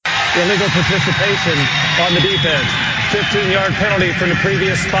illegal participation on the defense. 15-yard penalty from the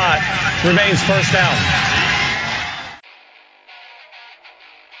previous spot. Remains first down.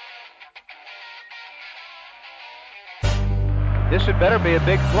 This had better be a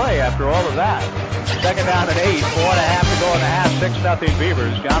big play after all of that. Second down and 8, 4.5 to go in the half, 6-0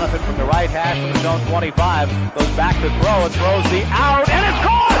 Beavers. Jonathan from the right hash from the zone 25 goes back to throw and throws the out, and it's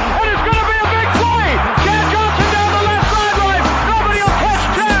caught, and it's going to be a big play. Chad Johnson down the left sideline. Nobody will catch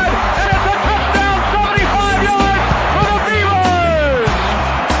Chad, and it's a touchdown, 75 yards for the Beavers.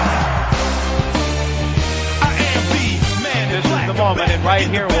 This is the moment, and right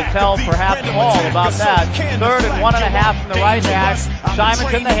here will tell perhaps all about that. 3rd and 1.5 from the right hash.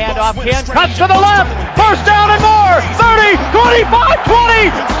 Simon's in the handoff. Ken cuts to the left. First down and more. 30, 25, 20.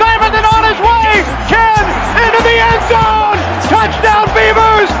 Simonton on his way. Ken into the end zone. Touchdown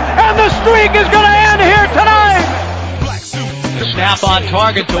Beavers. And the streak is going to end here tonight. The snap on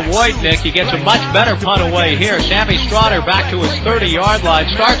target to Wojtnik. He gets a much better punt away here. Sammy Stroughter back to his 30-yard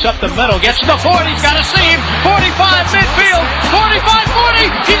line. Starts up the middle. Gets to the 40. He's got a seam. 45 midfield. 45,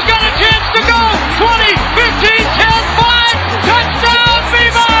 40. He's got a chance to go. 20, 15, 10, 5. Touchdown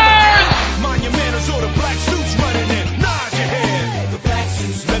Beavers! Monumentals or the black suits running in. Nod your head. The black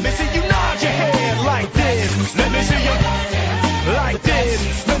suits. Let me see you nod your head like this. Let me see you like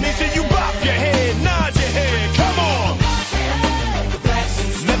this. Let me see you bop your head. Nod your head. Come on.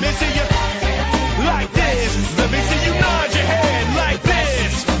 Let me see you like this. Let me see you nod your head like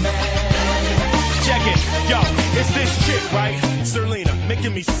this. Check it. Yo, it's this chick, right? Serlina,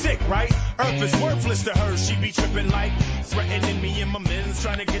 making me sick, right? Earth is worthless to her. She be tripping like threatening me and my men's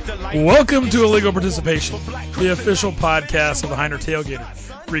trying to get the light. Welcome to Illegal Participation, the official podcast of the Heiner Tailgater.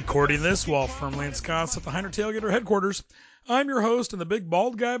 Recording this while firmly ensconced at the Heiner Tailgater headquarters. I'm your host and the big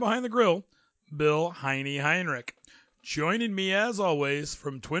bald guy behind the grill, Bill Heine Heinrich. Joining me, as always,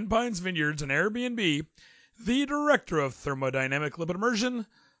 from Twin Pines Vineyards and Airbnb, the director of thermodynamic lipid immersion,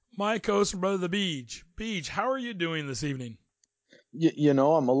 my co-host and brother, the Beej. Beej, how are you doing this evening? You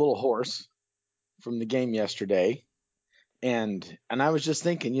know, I'm a little hoarse from the game yesterday, and I was just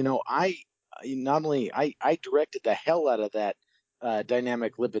thinking, you know, I directed the hell out of that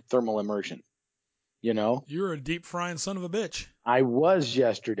dynamic lipid thermal immersion. You know, you're a deep frying son of a bitch. I was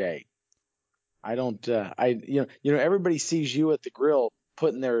yesterday. I don't, you know, everybody sees you at the grill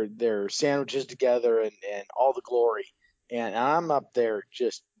putting their sandwiches together and all the glory. And I'm up there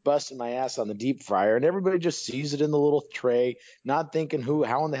just busting my ass on the deep fryer, and everybody just sees it in the little tray, not thinking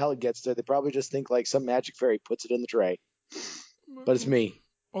how in the hell it gets there. They probably just think like some magic fairy puts it in the tray. But it's me.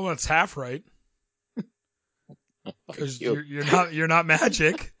 Well, that's half right. Because you're not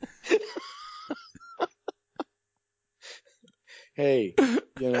magic. Hey,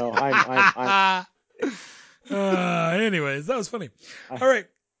 you know, I'm anyways, that was funny. All right.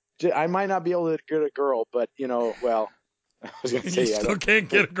 I might not be able to get a girl, but, you know, well, I was going to say, you still can't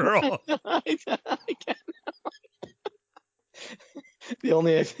get a girl. I can't. The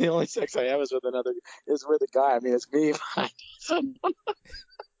only sex I have is with a guy. I mean, it's me.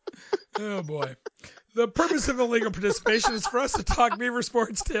 Oh, boy. The purpose of illegal participation is for us to talk Beaver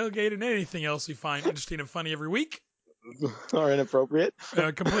sports, tailgate, and anything else we find interesting and funny every week. Or inappropriate.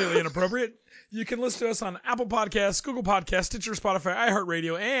 Completely inappropriate. You can listen to us on Apple Podcasts, Google Podcasts, Stitcher, Spotify,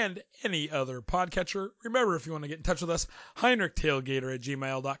 iHeartRadio, and any other podcatcher. Remember, if you want to get in touch with us,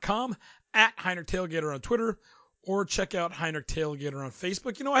 HeinrichTailgater@gmail.com, at Heinrich Tailgater on Twitter, or check out Heinrich Tailgater on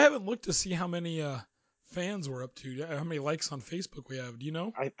Facebook. You know, I haven't looked to see how many fans we're up to, how many likes on Facebook we have. Do you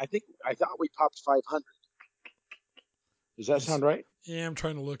know? I thought we popped 500. Does that sound right? Yeah, I'm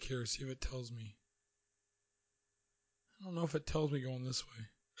trying to look here, see if it tells me. I don't know if it tells me going this way.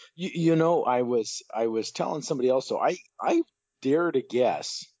 You know, I was telling somebody else, so I dare to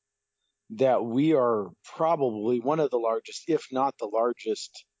guess that we are probably one of the largest, if not the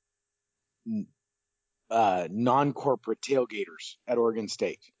largest, non-corporate tailgaters at Oregon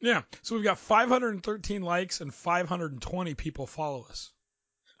State. Yeah, so we've got 513 likes and 520 people follow us.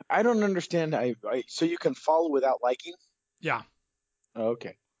 I don't understand. So you can follow without liking? Yeah. Oh,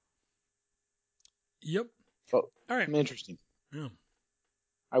 okay. Yep. Oh, all right. Interesting. Yeah.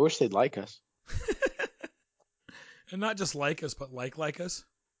 I wish they'd like us. And not just like us, but like us.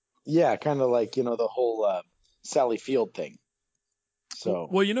 Yeah, kind of like, you know, the whole Sally Field thing. So.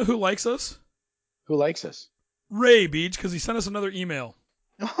 Well, you know who likes us? Who likes us? Ray Beach, because he sent us another email.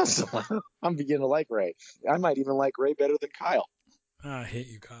 Awesome. I'm beginning to like Ray. I might even like Ray better than Kyle. I hate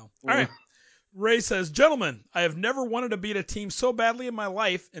you, Kyle. All right. Ray says, gentlemen, I have never wanted to beat a team so badly in my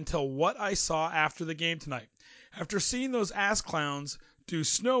life until what I saw after the game tonight. After seeing those ass clowns do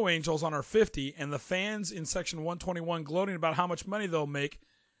snow angels on our 50 and the fans in section 121 gloating about how much money they'll make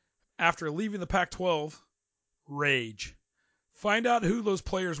after leaving the Pac-12, rage. Find out who those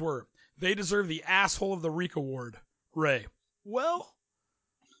players were. They deserve the asshole of the week award, Ray. Well,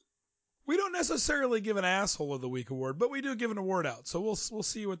 we don't necessarily give an asshole of the week award, but we do give an award out. So we'll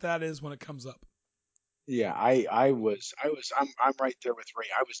see what that is when it comes up. Yeah, I'm right there with Ray.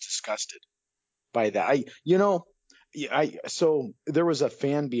 I was disgusted by that. So there was a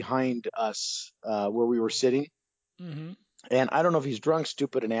fan behind us where we were sitting, Mm-hmm. and I don't know if he's drunk,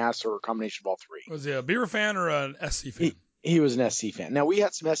 stupid, an ass, or a combination of all three. Was he a Beaver fan or an SC fan? He was an SC fan. Now, we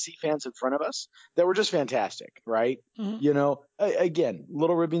had some SC fans in front of us that were just fantastic, right? Mm-hmm. Again,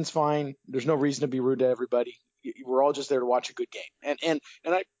 Little Ribbon's fine. There's no reason to be rude to everybody. We're all just there to watch a good game. And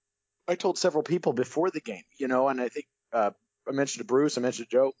I told several people before the game, and I think I mentioned to Bruce, I mentioned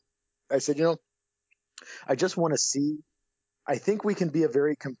to Joe, I said, I just want to see. I think we can be a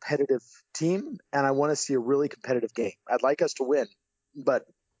very competitive team, and I want to see a really competitive game. I'd like us to win, but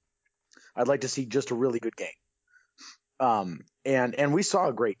I'd like to see just a really good game. And we saw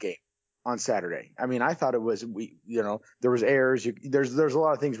a great game on Saturday. I mean, I thought it was there was errors. There's a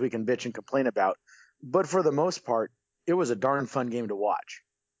lot of things we can bitch and complain about, but for the most part, it was a darn fun game to watch.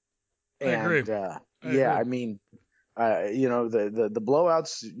 I agree. I mean, the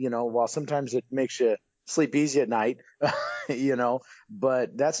blowouts, while sometimes it makes you sleep easy at night,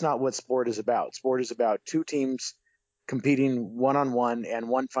 but that's not what sport is about. Sport is about two teams competing one-on-one and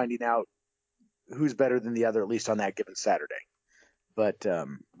one finding out who's better than the other, at least on that given Saturday. But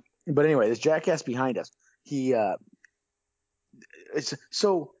anyway, this jackass behind us,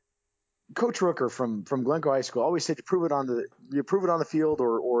 so Coach Rooker from Glencoe High School always said you prove it on the field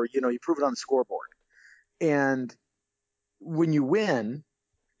or you prove it on the scoreboard. And when you win,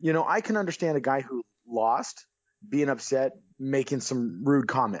 I can understand a guy who lost being upset, making some rude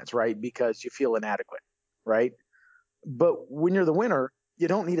comments, right? Because you feel inadequate, right? But when you're the winner, you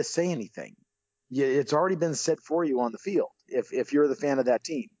don't need to say anything. It's already been said for you on the field if you're the fan of that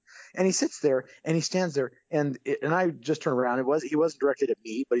team. And he sits there and he stands there and I just turn around. He wasn't directed at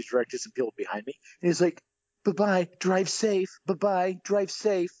me, but he's directed at some people behind me. And he's like, "Bye-bye, drive safe. Bye-bye, drive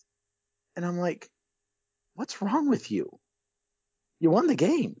safe." And I'm like, what's wrong with you? You won the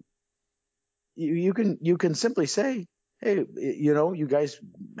game. You can simply say, hey, you guys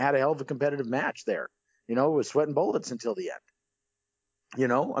had a hell of a competitive match there. It was sweat and bullets until the end.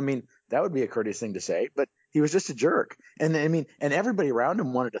 I mean, that would be a courteous thing to say, but he was just a jerk. And I mean, and everybody around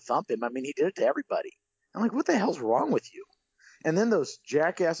him wanted to thump him. I mean, he did it to everybody. I'm like, what the hell's wrong with you? And then those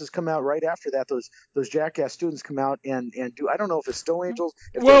jackasses come out right after that. Those jackass students come out and do. I don't know if it's Snow Angels.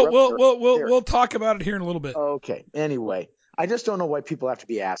 We'll talk about it here in a little bit. Okay. Anyway, I just don't know why people have to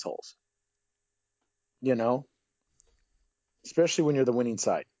be assholes. Especially when you're the winning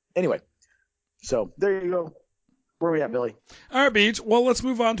side. Anyway, so there you go. Where are we at, Billy? All right, Beach. Well, let's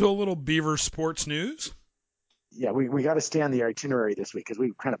move on to a little Beaver sports news. Yeah, we got to stay on the itinerary this week because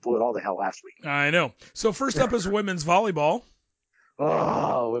we kind of blew it all the hell last week. I know. So first up is women's volleyball.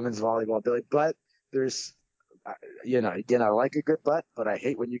 Oh, women's volleyball, Billy. But there's, again, I like a good butt, but I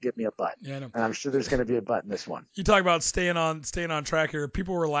hate when you give me a butt. Yeah, I know. And I'm sure there's going to be a butt in this one. You talk about staying on track here.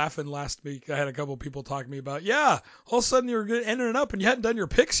 People were laughing last week. I had a couple of people talk to me about, all of a sudden you were ending up and you hadn't done your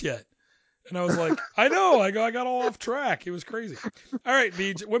picks yet. And I was like, I know. I got all off track. It was crazy. All right,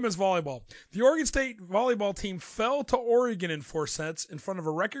 Beach, women's volleyball. The Oregon State volleyball team fell to Oregon in 4 sets in front of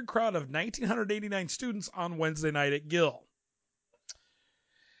a record crowd of 1,989 students on Wednesday night at Gill.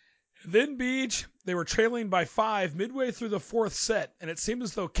 Then, Beach, they were trailing by 5 midway through the 4th set, and it seemed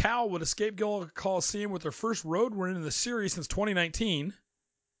as though Cal would escape Gill Coliseum with their first road win in the series since 2019.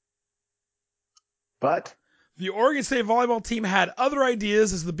 But the Oregon State volleyball team had other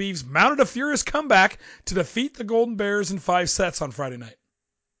ideas as the Beavs mounted a furious comeback to defeat the Golden Bears in 5 sets on Friday night.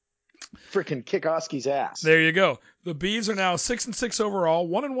 Freaking kick Oski's ass. There you go. The Beavs are now 6-6 overall,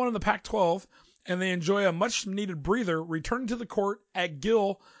 1-1 in the Pac-12, and they enjoy a much-needed breather returning to the court at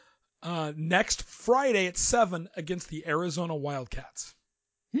Gill next Friday at 7 against the Arizona Wildcats.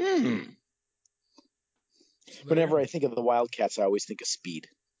 Whenever I think of the Wildcats, I always think of speed.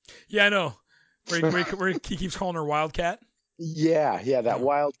 Yeah, I know. Where he keeps calling her Wildcat? Yeah, that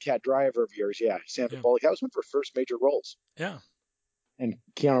Wildcat driver of yours. Yeah, Sandra Bullock. That was one of her first major roles. Yeah. And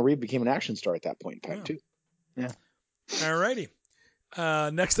Keanu Reeves became an action star at that point in time, too. Yeah. All righty.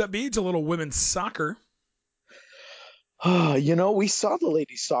 Next up, Beach, a little women's soccer. We saw the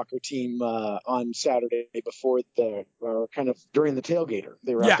ladies soccer team on Saturday before kind of during the tailgater.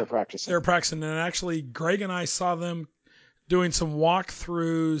 They were out there practicing. They were practicing, and actually Greg and I saw them doing some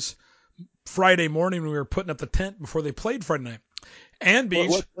walkthroughs Friday morning when we were putting up the tent before they played Friday night. And Beach.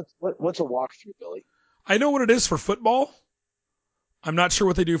 What's a walkthrough, Billy? I know what it is for football. I'm not sure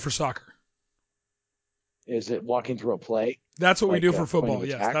what they do for soccer. Is it walking through a play? That's what we Like do a for football. point of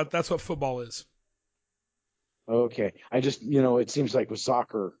Yes, attack? that's what football is. Okay. I just, it seems like with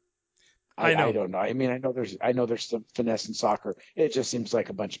soccer, I know. I don't know. I mean, I know there's some finesse in soccer. It just seems like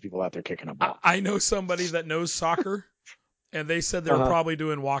a bunch of people out there kicking a ball. I know somebody that knows soccer, and they said they were probably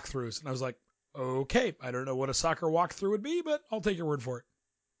doing walkthroughs. And I was like, okay, I don't know what a soccer walkthrough would be, but I'll take your word for it.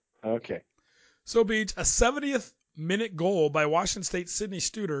 Okay. So, Beach, a 70th minute goal by Washington State's Sidney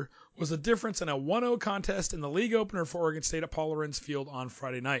Studer was the difference in a 1-0 contest in the league opener for Oregon State at Paul Lorenz Field on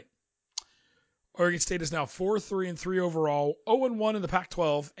Friday night. Oregon State is now 4-3-3 overall, 0-1 in the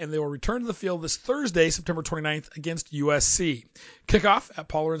Pac-12, and they will return to the field this Thursday, September 29th, against USC. Kickoff at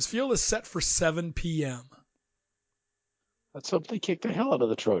Paul Lorenz Field is set for 7 p.m. Let's hope they kick the hell out of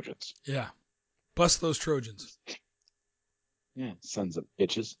the Trojans. Yeah. Bust those Trojans. Yeah, sons of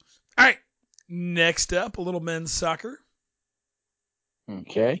bitches. All right. Next up, a little men's soccer.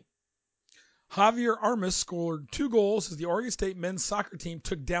 Okay. Javier Armas scored 2 goals as the Oregon State men's soccer team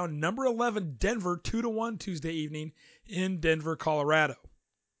took down number 11 Denver 2-1 Tuesday evening in Denver, Colorado.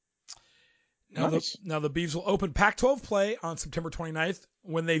 Now, Nice. the Beavs will open Pac-12 play on September 29th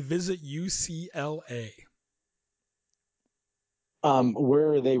when they visit UCLA.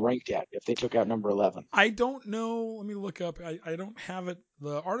 Where are they ranked at if they took out number 11? I don't know. Let me look up. I don't have it.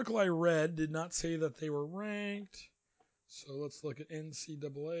 The article I read did not say that they were ranked. So let's look at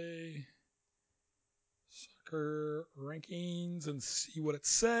NCAA soccer rankings and see what it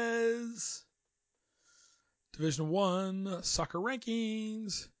says. Division 1 soccer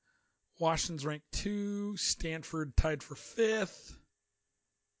rankings. Washington's ranked 2. Stanford tied for 5th.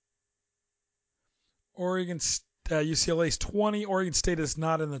 UCLA's 20. Oregon State is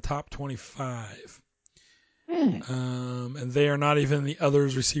not in the top 25. And they are not even in the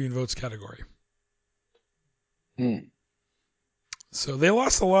others receiving votes category. So they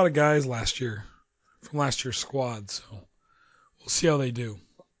lost a lot of guys last year from last year's squad. So we'll see how they do.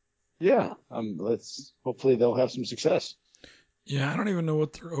 Yeah. Hopefully they'll have some success. Yeah, I don't even know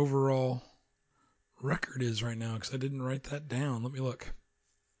what their overall record is right now because I didn't write that down. Let me look.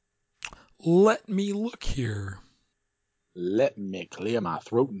 Let me look here. Let me clear my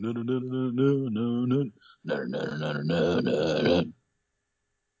throat. No.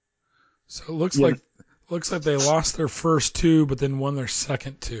 So it looks like they lost their first 2, but then won their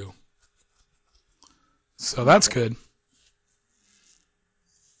second 2. So that's good.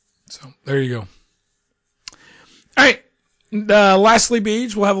 So there you go. All right. Lastly,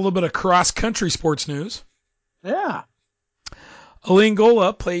 Beach, we'll have a little bit of cross-country sports news. Yeah. Aline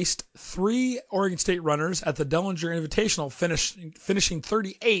Gola placed 3 Oregon State runners at the Dellinger Invitational, finishing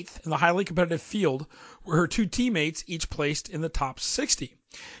 38th in the highly competitive field, where her 2 teammates each placed in the top 60.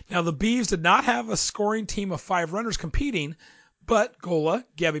 Now, the Beavs did not have a scoring team of 5 runners competing, but Gola,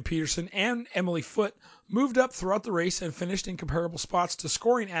 Gabby Peterson, and Emily Foote moved up throughout the race and finished in comparable spots to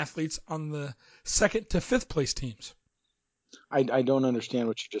scoring athletes on the 2nd to 5th place teams. I don't understand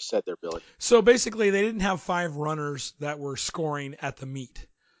what you just said there, Billy. So basically, they didn't have 5 runners that were scoring at the meet.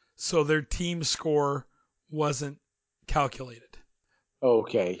 So their team score wasn't calculated.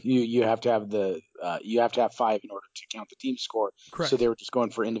 Okay. You have to have you have to have 5 in order to count the team score. Correct. So they were just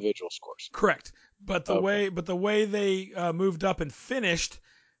going for individual scores. Correct. But the way they moved up and finished,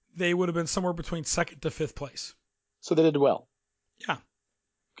 they would have been somewhere between 2nd to 5th place. So they did well. Yeah.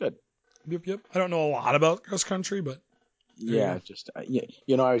 Good. Yep. I don't know a lot about cross country, but yeah, just I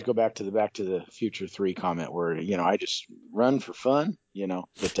always go back to the Future 3 comment where I just run for fun.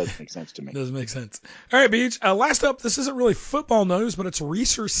 That doesn't make sense to me. Doesn't make sense. All right, Beach. Last up, this isn't really football news, but it's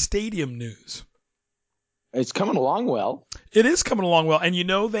Reser Stadium news. It's coming along well. It is coming along well, and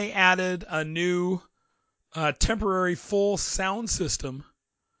they added a new temporary full sound system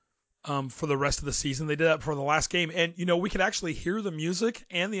for the rest of the season. They did that for the last game, and we could actually hear the music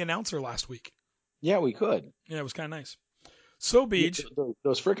and the announcer last week. Yeah, we could. Yeah, it was kind of nice. So, Beach.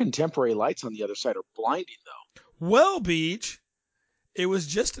 Those freaking temporary lights on the other side are blinding, though. Well, Beach, it was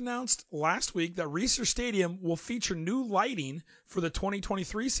just announced last week that Reser Stadium will feature new lighting for the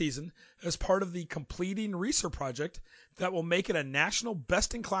 2023 season as part of the Completing Reser project that will make it a national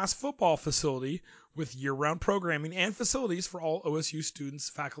best-in-class football facility with year-round programming and facilities for all OSU students,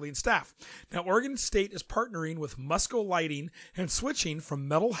 faculty, and staff. Now, Oregon State is partnering with Musco Lighting and switching from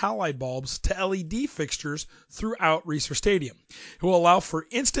metal halide bulbs to LED fixtures throughout Reser Stadium. It will allow for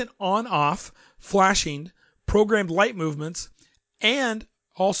instant on-off flashing, programmed light movements, and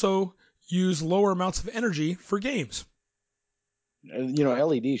also use lower amounts of energy for games.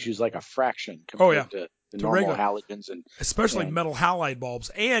 LEDs use like a fraction compared to the normal halogens, and especially metal halide bulbs.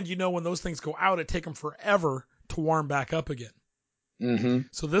 And when those things go out, it takes them forever to warm back up again. Mm-hmm.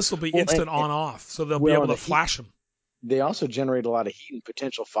 So this will be instant on-off, so they'll be able to flash them. They also generate a lot of heat and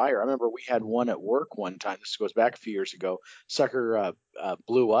potential fire. I remember we had one at work one time. This goes back a few years ago. Sucker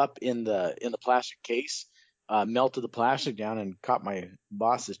blew up in the plastic case, melted the plastic down, and caught my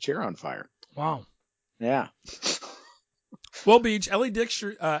boss's chair on fire. Wow. Yeah. Well, Beach, LED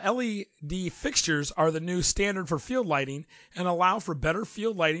fixtures are the new standard for field lighting and allow for better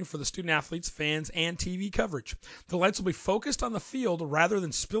field lighting for the student athletes, fans, and TV coverage. The lights will be focused on the field rather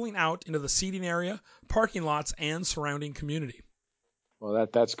than spilling out into the seating area, parking lots, and surrounding community. Well,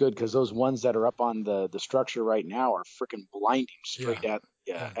 that's good, because those ones that are up on the structure right now are freaking blinding straight at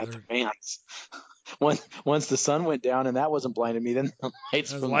the fans. Once the sun went down and that wasn't blinding me, then the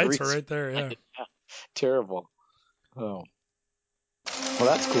lights from lights are right there. Yeah. Terrible. Oh. Well,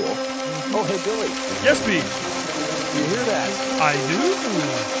 that's cool. Oh, hey, Billy. Yes, Beach. You hear that? I do.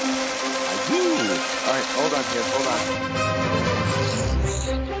 All right, hold on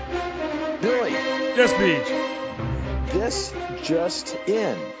here. Billy. Yes, Beach. This just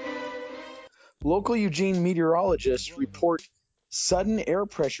in. Local Eugene meteorologists report sudden air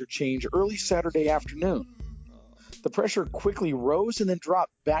pressure change early Saturday afternoon. The pressure quickly rose and then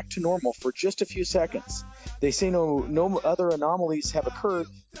dropped back to normal for just a few seconds. They say no other anomalies have occurred,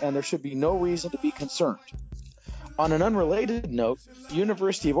 and there should be no reason to be concerned. On an unrelated note,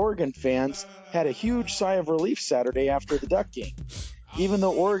 University of Oregon fans had a huge sigh of relief Saturday after the Duck game. Even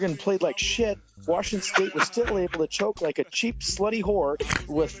though Oregon played like shit, Washington State was still able to choke like a cheap, slutty whore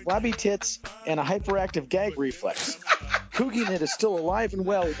with flabby tits and a hyperactive gag reflex. Couginet is still alive and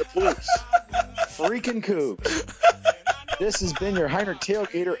well with the Blues. Freaking Cougs. This has been your Heiner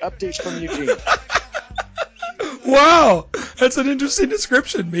Tailgater updates from Eugene. Wow, that's an interesting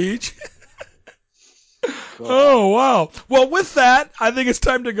description, Beach. Oh, wow. Well, with that, I think it's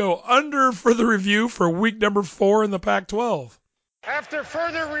time to go under for the review for week number 4 in the Pac-12. After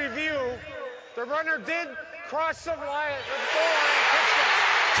further review, the runner did cross the goal line.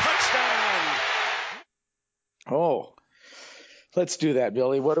 Touchdown. Oh, let's do that,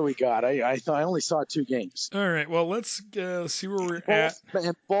 Billy. What do we got? I only saw 2 games. All right. Well, let's see where we're at.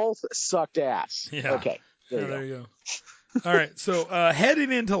 And both sucked ass. Yeah. Okay. There you go. All right. So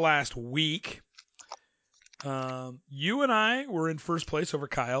heading into last week, you and I were in first place over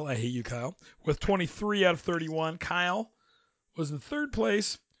Kyle. I hate you, Kyle. With 23 out of 31. Kyle was in third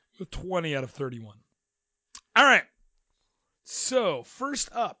place with 20 out of 31. All right. So first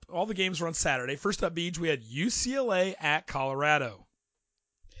up, all the games were on Saturday. First up, Beach, we had UCLA at Colorado.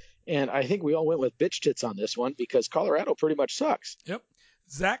 And I think we all went with bitch tits on this one because Colorado pretty much sucks. Yep.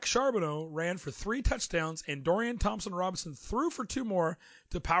 Zach Charbonneau ran for 3 touchdowns, and Dorian Thompson-Robinson threw for 2 more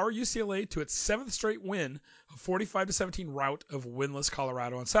to power UCLA to its 7th straight win, a 45-17 rout of winless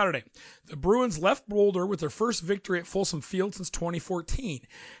Colorado on Saturday. The Bruins left Boulder with their first victory at Folsom Field since 2014,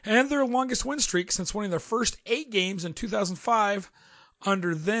 and their longest win streak since winning their first 8 games in 2005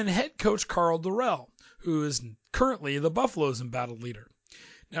 under then head coach Carl Durrell, who is currently the Buffalo's embattled leader.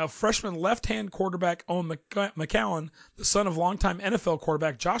 Now, freshman left-hand quarterback Owen McCown, the son of longtime NFL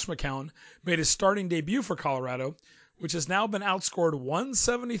quarterback Josh McCown, made his starting debut for Colorado, which has now been outscored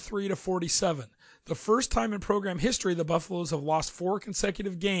 173-47. The first time in program history the Buffaloes have lost 4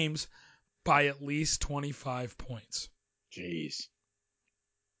 consecutive games by at least 25 points. Jeez.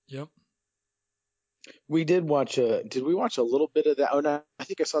 Yep. We did watch did we watch a little bit of that? Oh, no, I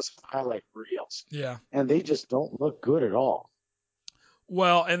think I saw some highlight reels. Yeah. And they just don't look good at all.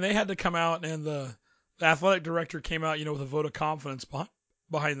 Well, and they had to come out, and the athletic director came out, with a vote of confidence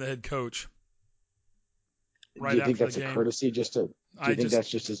behind the head coach. Right. Do you think that's a courtesy just to? Do you think that's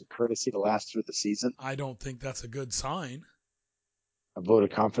just as a courtesy to last through the season? I don't think that's a good sign. A vote of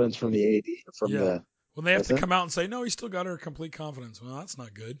confidence from the AD when they have to come out and say, no, he still got our complete confidence. Well, that's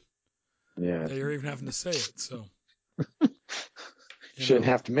not good. Yeah. They're even having to say it. So shouldn't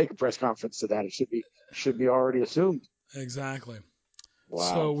have to make a press conference to that. It should be already assumed. Exactly.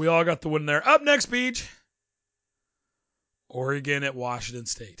 Wow. So we all got the win there. Up next, Beach. Oregon at Washington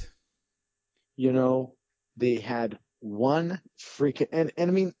State. They had one freaking and I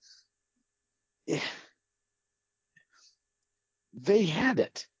mean they had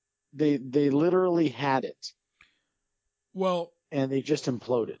it. They literally had it. Well, and they just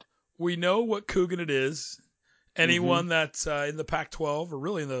imploded. We know what Cougan it is. Anyone that's in the Pac-12 or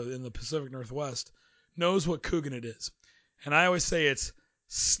really in the Pacific Northwest knows what Cougan it is. And I always say it's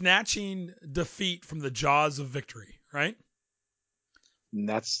snatching defeat from the jaws of victory, right? And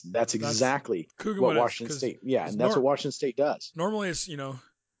that's exactly what Washington State. Yeah, and that's what Washington State does. Normally it's,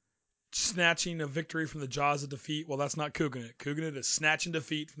 snatching a victory from the jaws of defeat. Well, that's not Cougan it. Cougan it is snatching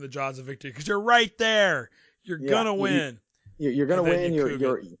defeat from the jaws of victory because you're right there. You're going to win. You're going to win. you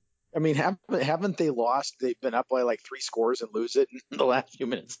You're. I mean, haven't they lost? They've been up by like 3 scores and lose it in the last few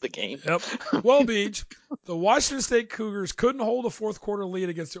minutes of the game. Yep. Well, Beach, the Washington State Cougars couldn't hold a fourth quarter lead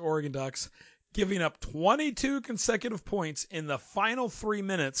against the Oregon Ducks, giving up 22 consecutive points in the final 3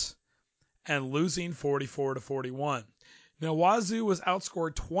 minutes and losing 44-41. Now, Wazoo was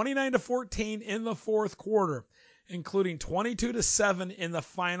outscored 29-14 in the fourth quarter, including 22-7 in the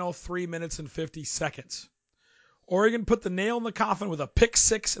final 3 minutes and 50 seconds. Oregon put the nail in the coffin with a pick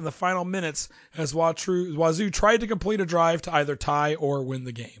six in the final minutes as Wazoo tried to complete a drive to either tie or win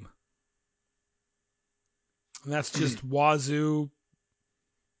the game. And that's just Wazoo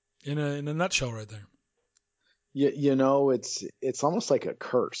in a nutshell right there. You know, it's almost like a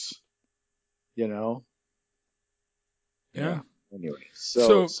curse. You know. Yeah. Anyway,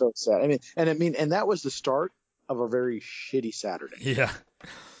 so sad. And that was the start of a very shitty Saturday. Yeah.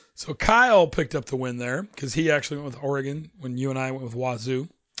 So Kyle picked up the win there because he actually went with Oregon when you and I went with Wazoo.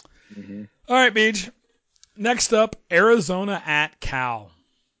 Mm-hmm. All right, Beach. Next up, Arizona at Cal.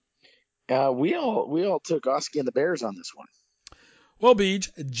 We all took Oski and the Bears on this one. Well,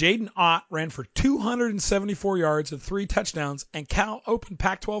 Beach, Jaden Ott ran for 274 yards and 3 touchdowns, and Cal opened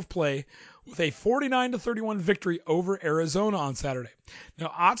Pac-12 play with a 49-31 victory over Arizona on Saturday.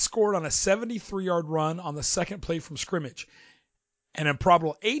 Now, Ott scored on a 73-yard run on the second play from scrimmage, an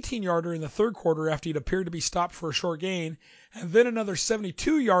improbable 18-yarder in the third quarter after he'd appeared to be stopped for a short gain, and then another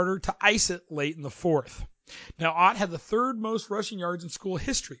 72-yarder to ice it late in the fourth. Now, Ott had the third most rushing yards in school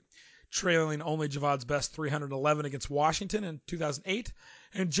history, trailing only Javad's best 311 against Washington in 2008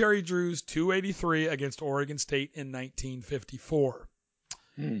 and Jerry Drew's 283 against Oregon State in 1954.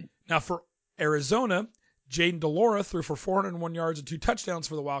 Now, for Arizona, Jaden DeLora threw for 401 yards and 2 touchdowns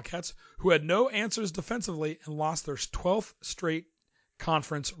for the Wildcats, who had no answers defensively and lost their 12th straight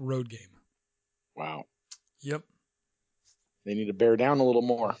conference road game. Wow. Yep. They need to bear down a little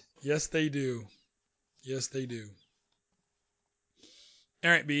more. Yes, they do. Yes, they do.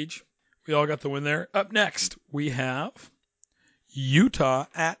 All right, Beach. We all got the win there. Up next, we have Utah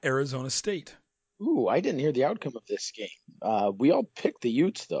at Arizona State. Ooh, I didn't hear the outcome of this game. We all picked the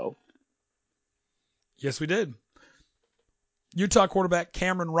Utes, though. Yes, we did. Utah quarterback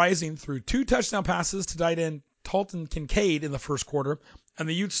Cameron Rising threw 2 touchdown passes to tight end Talton Kincaid in the first quarter, and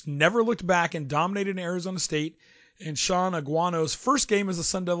the Utes never looked back and dominated Arizona State in Sean Aguano's first game as the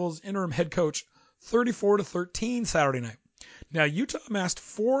Sun Devils' interim head coach, 34-13 Saturday night. Now, Utah amassed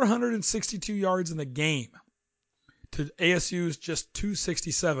 462 yards in the game to ASU's just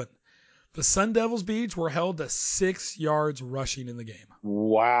 267. The Sun Devils Beach were held to 6 yards rushing in the game.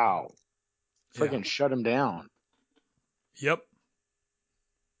 Wow. Freaking shut him down. Yep.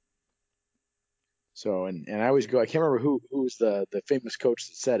 So, and I always go, I can't remember who was the famous coach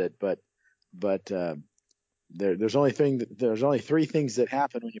that said it, but there's only 3 things that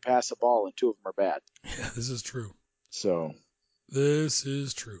happen when you pass a ball, and 2 of them are bad. Yeah, this is true. So. This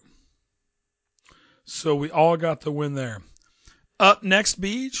is true. So we all got the win there. Up next,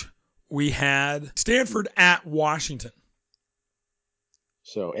 Beach, we had Stanford at Washington.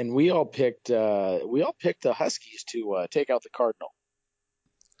 So, and we all picked the Huskies to take out the Cardinal.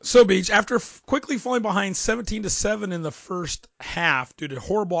 So, Beach, after quickly falling behind 17-7 in the first half due to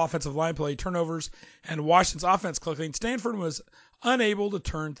horrible offensive line play, turnovers, and Washington's offense clicking, Stanford was unable to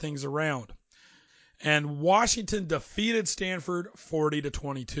turn things around. And Washington defeated Stanford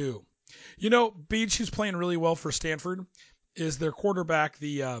 40-22. You know, Beach, who's playing really well for Stanford, is their quarterback,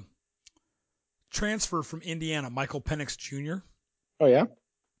 the transfer from Indiana, Michael Penix Jr. Oh, yeah?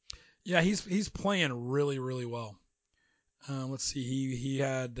 Yeah, he's playing really, really well. Let's see, he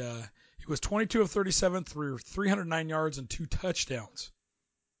was 22 of 37 through 309 yards and 2 touchdowns.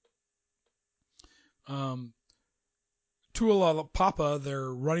 Tuilaupapa, their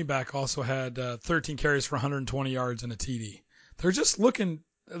running back, also had 13 carries for 120 yards and a TD. They're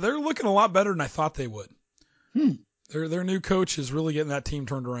looking a lot better than I thought they would. Their new coach is really getting that team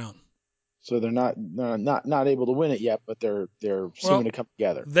turned around. So they're not able to win it yet, but they're soon to come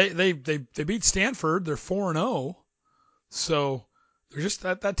together. They beat Stanford. They're 4-0. So they're just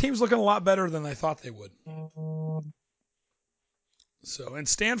that team's looking a lot better than I thought they would. So, and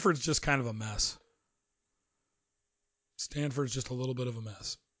Stanford's just kind of a mess. Stanford's just a little bit of a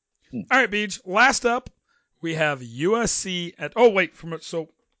mess. All right, Beach. Last up, we have USC at. Oh wait, so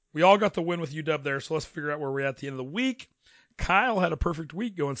we all got the win with UW there. So let's figure out where we're at the end of the week. Kyle had a perfect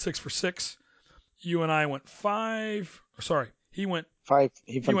week, going 6 for 6. You and I went 5. Sorry, he went 5.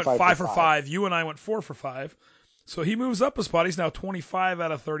 He went 5 for 5. You and I went 4 for 5. So he moves up a spot. He's now 25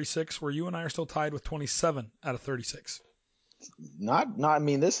 out of 36, where you and I are still tied with 27 out of 36. I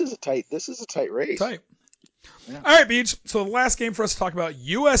mean, this is a tight race. Tight. Yeah. All right, Beach. So the last game for us to talk about,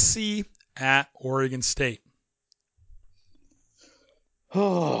 USC at Oregon State.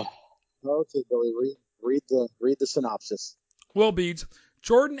 Oh, okay, Billy. Read the synopsis. Well, Beach,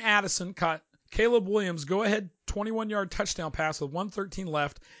 Jordan Addison caught Caleb Williams' go-ahead 21-yard touchdown pass with 1:13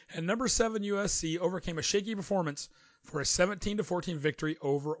 left, and number 7 USC overcame a shaky performance for a 17-14 victory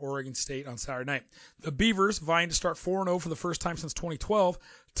over Oregon State on Saturday night. The Beavers, vying to start 4-0 for the first time since 2012,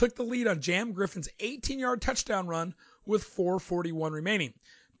 took the lead on Jam Griffin's 18-yard touchdown run with 4:41 remaining.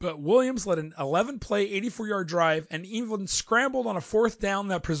 But Williams led an 11-play, 84-yard drive and even scrambled on a 4th down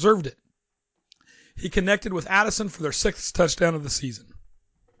that preserved it. He connected with Addison for their 6th touchdown of the season.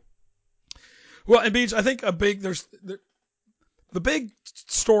 Well, and Beach, I think the big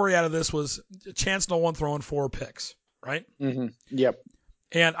story out of this was Chance Nolan throwing 4 picks, right? Mm-hmm. Yep.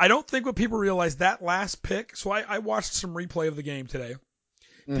 And I don't think what people realize, that last pick. So I watched some replay of the game today.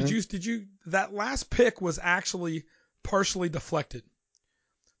 Mm-hmm. Did you that last pick was actually partially deflected.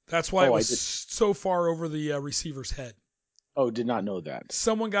 That's why it was so far over the receiver's head. Oh, did not know that.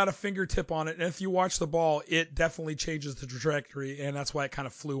 Someone got a fingertip on it, and if you watch the ball, it definitely changes the trajectory, and that's why it kind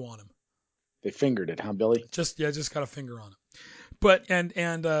of flew on him. They fingered it, huh, Billy? Just got a finger on it. But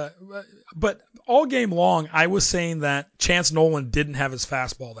but all game long, I was saying that Chance Nolan didn't have his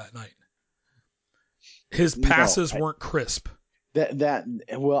fastball that night. His passes weren't crisp.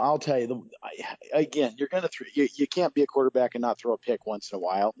 Well, I'll tell you. Again, you're gonna you can't be a quarterback and not throw a pick once in a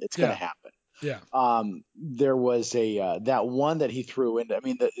while. It's gonna happen. Yeah. There was that one that he threw in. I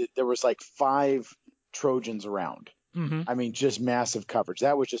mean, there was like 5 Trojans around. Mm-hmm. I mean, just massive coverage.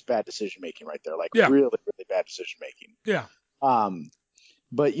 That was just bad decision making right there. Like really, really bad decision making. Yeah.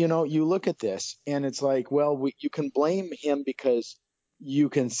 But you look at this and it's like, well, you can blame him because you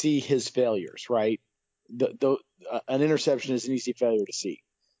can see his failures, right? An interception is an easy failure to see,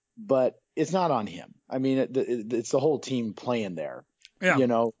 but it's not on him. I mean, it's the whole team playing there. Yeah.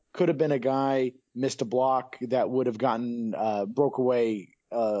 Could have been a guy missed a block that would have gotten broke away,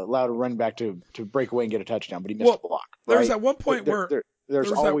 allowed a run back to break away and get a touchdown, but he missed a block. Right? There's at one point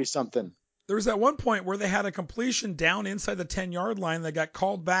there's always something. There was that one point where they had a completion down inside the 10-yard line that got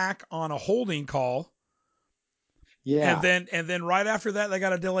called back on a holding call. Yeah. And then right after that, they got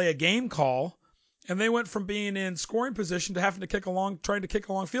to delay a game call, and they went from being in scoring position to having to trying to kick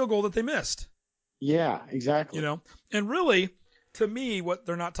a long field goal that they missed. Yeah, exactly. And really, to me, what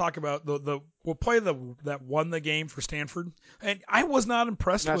they're not talking about, we'll play that won the game for Stanford, and I was not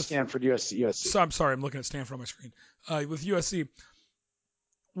impressed with Stanford, USC. So I'm sorry, I'm looking at Stanford on my screen. With USC,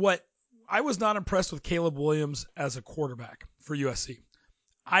 I was not impressed with Caleb Williams as a quarterback for USC.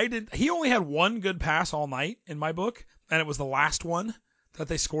 He only had one good pass all night in my book, and it was the last one that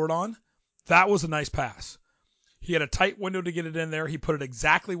they scored on. That was a nice pass. He had a tight window to get it in there. He put it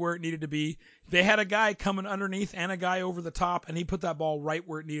exactly where it needed to be. They had a guy coming underneath and a guy over the top, and he put that ball right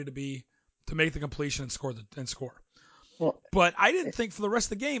where it needed to be to make the completion and score. Well, but I didn't think for the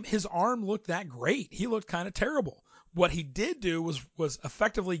rest of the game his arm looked that great. He looked kind of terrible. What he did do was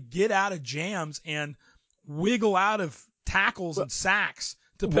effectively get out of jams and wiggle out of tackles and sacks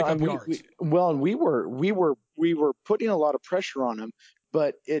to pick up yards. We were putting a lot of pressure on him,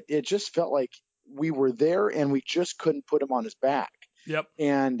 but it just felt like we were there and we just couldn't put him on his back. Yep.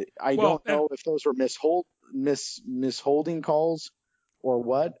 And I don't know if those were misholding calls or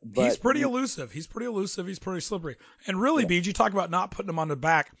what. But he's pretty elusive. He's pretty slippery. And really, BG, you talk about not putting him on the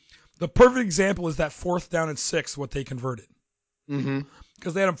back. The perfect example is that 4th down and 6, what they converted. Mm-hmm.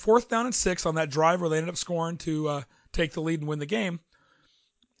 Because they had him 4th down and 6 on that drive where they ended up scoring to take the lead and win the game.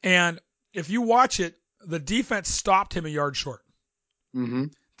 And if you watch it, the defense stopped him a yard short. Mm-hmm.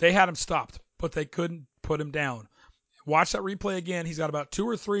 They had him stopped, but they couldn't put him down. Watch that replay again. He's got about 2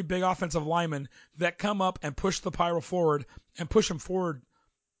 or 3 big offensive linemen that come up and push the pyro forward and push him forward,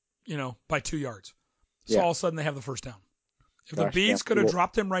 by 2 yards. So all of a sudden they have the first down. If the Beavs could have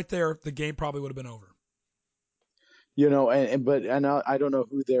dropped him right there, the game probably would have been over. I don't know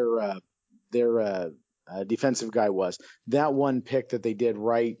who their defensive guy was. That one pick that they did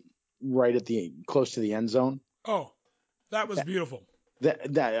right at close to the end zone. Oh, that was beautiful. I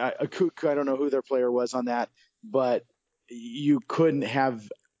don't know who their player was on that, but you couldn't have.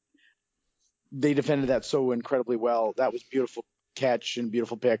 They defended that so incredibly well. That was beautiful catch and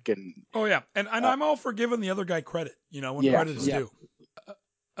beautiful pick. And and I'm all for giving the other guy credit. When credit is due.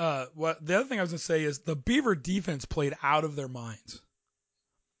 The other thing I was going to say is the Beaver defense played out of their minds.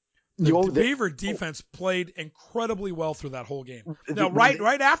 The Beaver defense played incredibly well through that whole game. Now,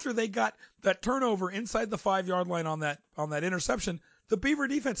 right after they got that turnover inside the 5-yard line on that interception, the Beaver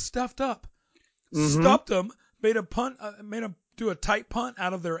defense stuffed up, stuffed them, made a punt, made them do a tight punt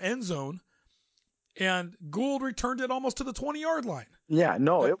out of their end zone, and Gould returned it almost to the 20-yard line. Yeah,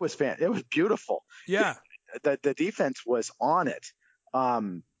 no, it was it was beautiful. Yeah. The defense was on it.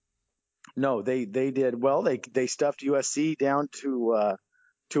 No, they did well. They stuffed USC down to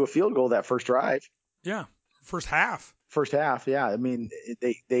a field goal that first drive. Yeah, first half. First half, yeah. I mean,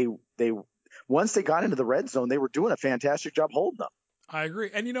 they once they got into the red zone, they were doing a fantastic job holding them. I agree.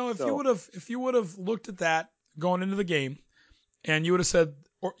 And if you would have looked at that going into the game, and you would have said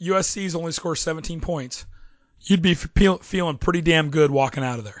USC's only scored 17 points, you'd be feeling pretty damn good walking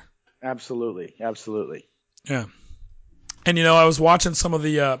out of there. Absolutely. Yeah. And I was watching some of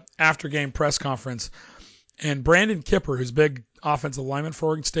the after game press conference, and Brandon Kipper, who's big offensive lineman for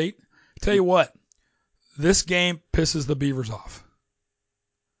Oregon State, tell you what, this game pisses the Beavers off.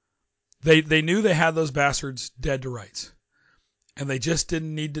 They knew they had those bastards dead to rights, and they just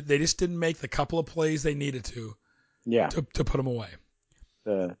didn't make the couple of plays they needed to put them away.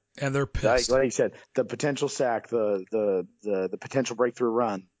 And they're pissed. Like you said, the potential sack, the potential breakthrough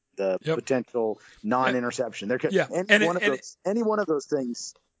run, the potential non-interception. Any one of those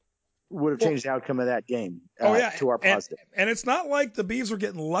things would have changed the outcome of that game to our positive. And it's not like the Beavs were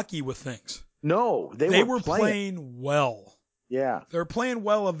getting lucky with things. No, they were playing well. Yeah. They were playing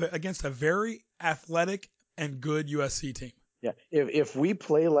well against a very athletic and good USC team. Yeah. If we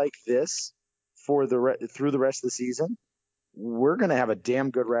play like this through the rest of the season, we're going to have a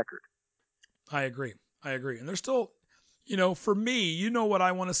damn good record. I agree. And they're still, for me, what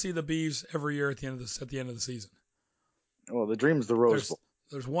I want to see the Beavs every year at the end of the season. Well, the dream's the Rose Bowl.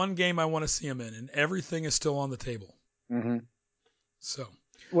 There's one game I want to see them in, and everything is still on the table. Mm-hmm. So,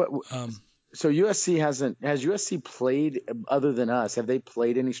 so has USC played other than us? Have they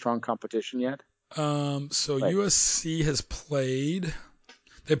played any strong competition yet? USC has played.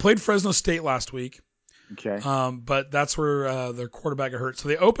 They played Fresno State last week. Okay. But that's where their quarterback got hurt. So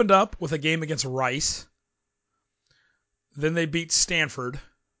they opened up with a game against Rice. Then they beat Stanford.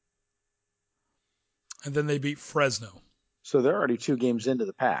 And then they beat Fresno. So they're already 2 games into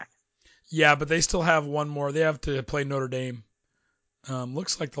the pack. Yeah, but they still have one more. They have to play Notre Dame.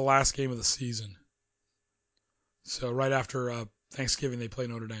 Looks like the last game of the season. So right after Thanksgiving, they play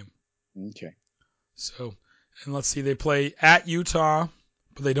Notre Dame. Okay. So, and let's see, they play at Utah,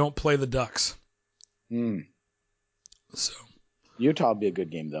 but they don't play the Ducks. So Utah will be a good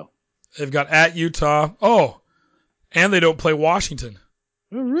game, though. They've got at Utah. Oh, and they don't play Washington.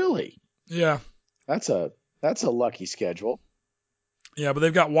 Oh, really? Yeah. That's a lucky schedule. Yeah, but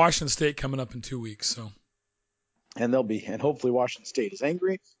they've got Washington State coming up in 2 weeks. So. And hopefully Washington State is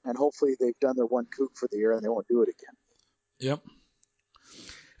angry, and hopefully they've done their one kook for the year and they won't do it again. Yep.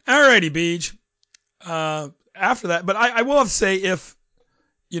 All righty, Beej. After that, but I will have to say, if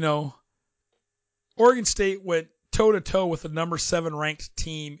Oregon State went toe to toe with the number 7 ranked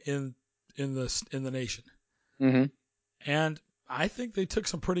team in the nation, mm-hmm. and I think they took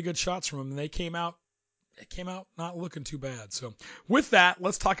some pretty good shots from them, and they came out not looking too bad. So with that,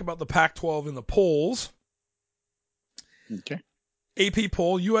 let's talk about the Pac-12 in the polls. Okay. AP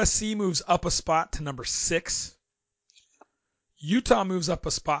poll: USC moves up a spot to number 6. Utah moves up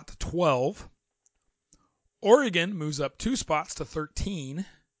a spot to 12. Oregon moves up 2 spots to 13.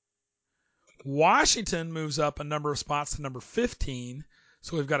 Washington moves up a number of spots to number 15.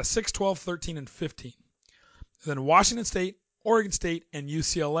 So we've got a 6, 12, 13, and 15. And then Washington State, Oregon State, and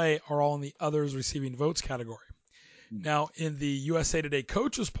UCLA are all in the others receiving votes category. Now, in the USA Today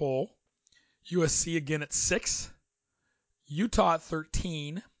coaches poll, USC again at 6, Utah at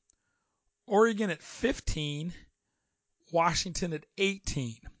 13, Oregon at 15, Washington at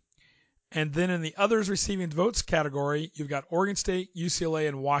 18. And then in the others receiving votes category, you've got Oregon State, UCLA,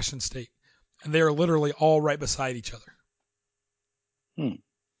 and Washington State. And they are literally all right beside each other.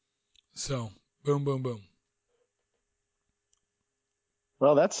 So, boom, boom, boom.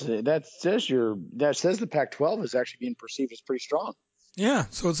 Well, that says the Pac-12 is actually being perceived as pretty strong. Yeah,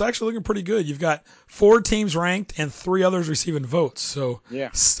 so it's actually looking pretty good. You've got 4 teams ranked and 3 others receiving votes. So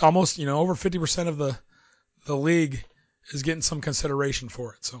almost, over 50% of the league is getting some consideration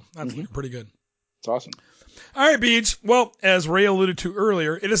for it. So that's looking pretty good. It's awesome. All right, Beej. Well, as Ray alluded to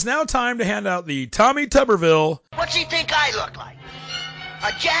earlier, it is now time to hand out the Tommy Tuberville. What's he think I look like?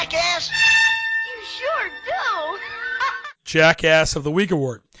 A jackass? You sure do. Jackass of the Week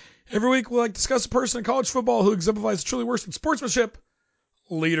Award. Every week we like to discuss a person in college football who exemplifies the truly worst in sportsmanship,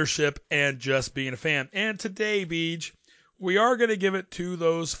 leadership, and just being a fan. And today, Beej, we are going to give it to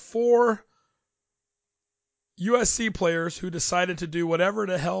those 4 USC players who decided to do whatever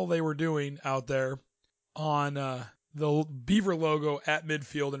the hell they were doing out there on the Beaver logo at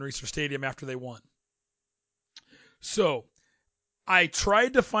midfield in Reser Stadium after they won. So I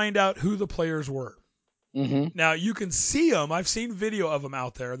tried to find out who the players were. Mm-hmm. Now you can see them. I've seen video of them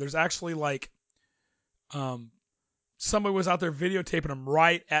out there. There's actually somebody was out there videotaping them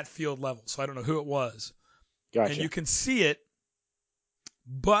right at field level. So I don't know who it was. Gotcha. And you can see it,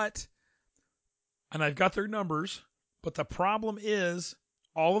 and I've got their numbers, but the problem is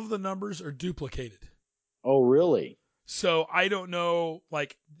all of the numbers are duplicated. Oh, really? So I don't know,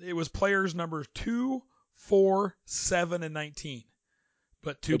 it was players numbers 2, 4, 7, and 19.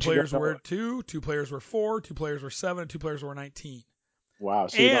 But two players were 2, 2 players were 4, 2 players were 7, and 2 players were 19. Wow.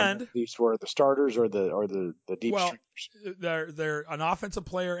 So you don't know if these were the starters or the deep streamers? They're an offensive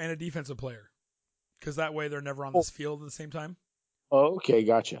player and a defensive player, because that way they're never on this field at the same time. Oh, okay.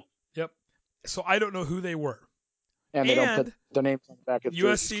 Gotcha. Yep. So I don't know who they were. And they don't put their names on the back of the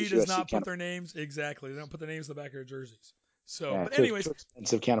USC jerseys. does not put their names. Exactly. They don't put their names on the back of their jerseys. So, yeah, but anyways. Too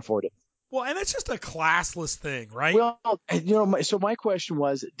expensive, can't afford it. Well, and it's just a classless thing, right? Well, so my question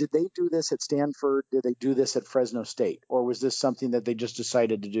was, did they do this at Stanford? Did they do this at Fresno State? Or was this something that they just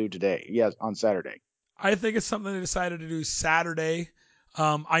decided to do today? Yes, on Saturday. I think it's something they decided to do Saturday.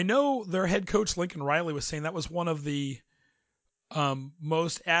 I know their head coach, Lincoln Riley, was saying that was one of the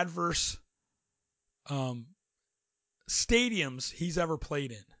most adverse stadiums he's ever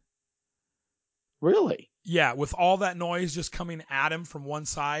played in. Really? Yeah, with all that noise just coming at him from one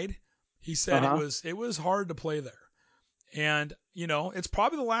side, he said it was hard to play there. And, it's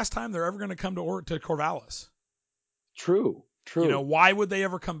probably the last time they're ever going to come to Corvallis. True. Why would they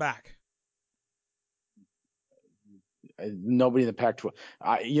ever come back? Nobody in the Pac-12.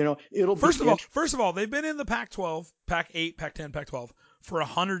 It'll First of all, they've been in the Pac-12, Pac-8, Pac-10, Pac-12 for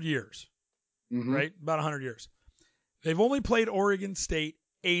 100 years, right? About 100 years. They've only played Oregon State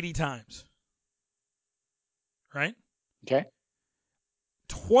 80 times, right? Okay.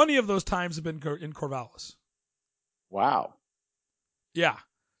 20 of those times have been in Corvallis. Wow. Yeah.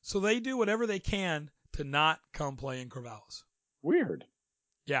 So they do whatever they can to not come play in Corvallis. Weird.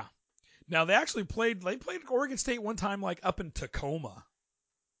 Yeah. Now they played Oregon State one time up in Tacoma.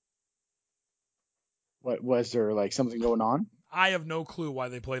 What was there something going on? I have no clue why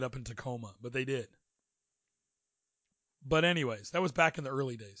they played up in Tacoma, but they did. But anyways, that was back in the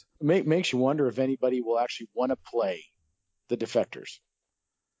early days. Makes you wonder if anybody will actually want to play the defectors.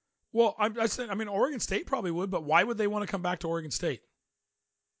 Well, Oregon State probably would, but why would they want to come back to Oregon State?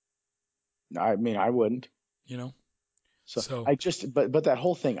 I wouldn't. So I just, but that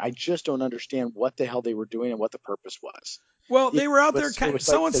whole thing, I just don't understand what the hell they were doing and what the purpose was. Well, they were out there.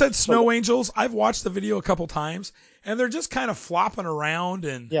 Someone said snow angels. I've watched the video a couple times, and they're just kind of flopping around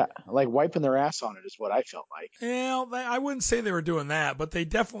and wiping their ass on it is what I felt like. Yeah, I wouldn't say they were doing that, but they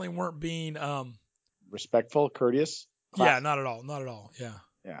definitely weren't being respectful, courteous. Classy. Yeah, not at all. Yeah.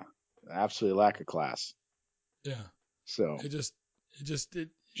 Yeah, absolutely lack of class. Yeah. So it just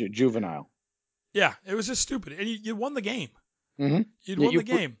juvenile. Yeah, it was just stupid, and you won the game. Mm-hmm. You won the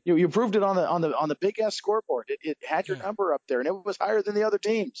game. You proved it on the big ass scoreboard. It had your number up there, and it was higher than the other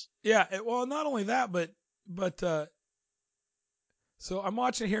teams. Yeah. Well, not only that, but so I'm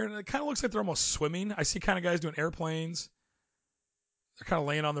watching here, and it kind of looks like they're almost swimming. I see kind of guys doing airplanes. They're kind of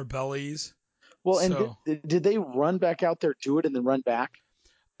laying on their bellies. Well, and did they run back out there, do it, and then run back?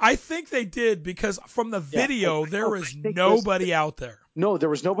 I think they did, because from the video, there was nobody out there. No, there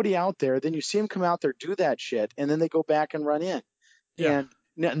was nobody out there. Then you see them come out there, do that shit, and then they go back and run in. Yeah.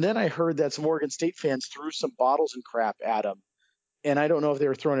 And then I heard that some Oregon State fans threw some bottles and crap at them. And I don't know if they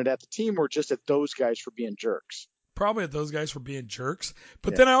were throwing it at the team or just at those guys for being jerks. Probably at those guys for being jerks.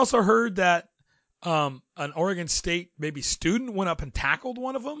 But then I also heard that an Oregon State maybe student went up and tackled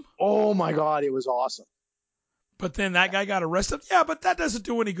one of them. Oh, my God. It was awesome. But then that guy got arrested. Yeah, but that doesn't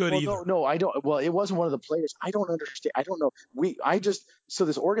do any good either. No, I don't. Well, it wasn't one of the players. I don't understand. I don't know. So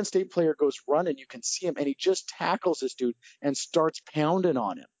this Oregon State player goes running. You can see him, and he just tackles this dude and starts pounding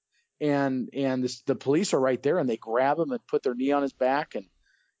on him. And the police are right there, and they grab him and put their knee on his back.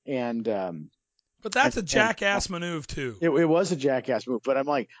 But that's a jackass maneuver too. It was a jackass move. But I'm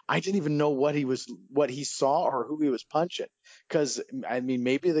like, I didn't even know what he saw or who he was punching. Because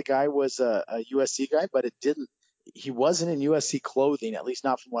maybe the guy was a USC guy, but it didn't. He wasn't in USC clothing, at least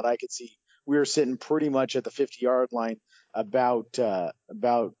not from what I could see. We were sitting pretty much at the 50-yard line, about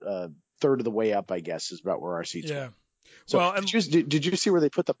third of the way up, I guess, is about where our seats were. So did you see where they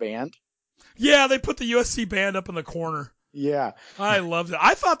put the band? Yeah, they put the USC band up in the corner. Yeah. I loved it.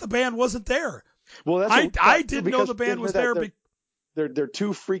 I thought the band wasn't there. Well, I didn't know the band was there. They're two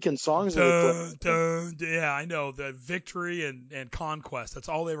freaking songs. Yeah, I know. The Victory and Conquest. That's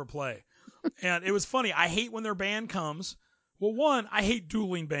all they ever play. And it was funny. I hate when their band comes. Well, one, I hate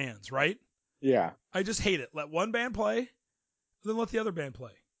dueling bands, right? Yeah. I just hate it. Let one band play, then let the other band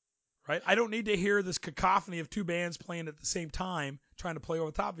play, right? I don't need to hear this cacophony of two bands playing at the same time trying to play over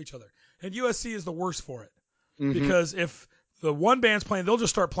the top of each other. And USC is the worst for it. Because if the one band's playing, they'll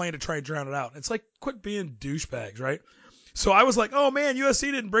just start playing to try and drown it out. It's like, quit being douchebags, right? So I was like, oh, man,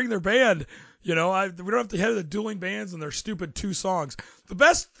 USC didn't bring their band. We don't have to have the dueling bands and their stupid 2 songs. The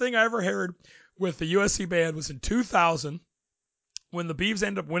best thing I ever heard with the USC band was in 2000 when the Beavs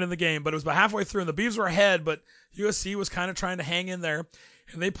ended up winning the game, but it was about halfway through, and the Beavs were ahead, but USC was kind of trying to hang in there,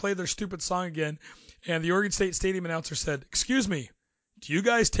 and they played their stupid song again, and the Oregon State Stadium announcer said, excuse me, do you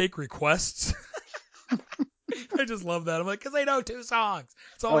guys take requests? I just love that. I'm like, because they know 2 songs.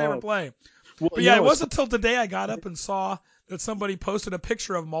 That's all they ever play. Well, But yeah, it wasn't until today I got up and saw that somebody posted a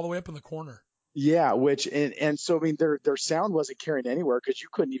picture of them all the way up in the corner. Yeah, which and so I mean their sound wasn't carrying anywhere because you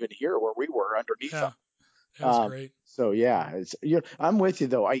couldn't even hear where we were underneath them. It was great. So yeah, I'm with you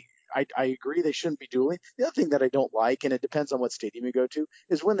though. I agree they shouldn't be dueling. The other thing that I don't like, and it depends on what stadium you go to,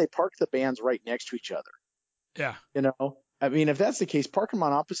 is when they park the bands right next to each other. Yeah. I mean, if that's the case, park them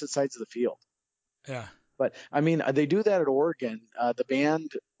on opposite sides of the field. Yeah. But I mean, they do that at Oregon.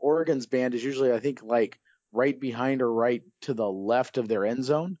 Oregon's band is usually, I think, like right behind or right to the left of their end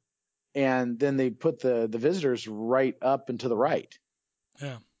zone. And then they put the visitors right up and to the right.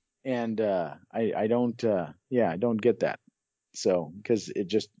 Yeah. And I don't get that. So, because it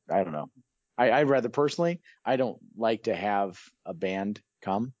just, I don't know. I'd rather personally, I don't like to have a band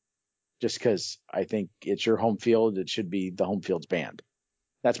come just because I think it's your home field. It should be the home field's band.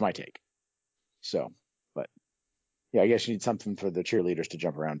 That's my take. So, but yeah, I guess you need something for the cheerleaders to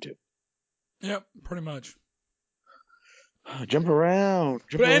jump around to. Yep, pretty much. Jump around.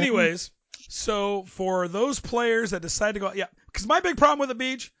 But anyways, so for those players that decide to go, because my big problem with the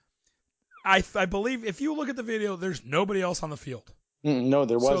Beach, I believe if you look at the video, there's nobody else on the field. No,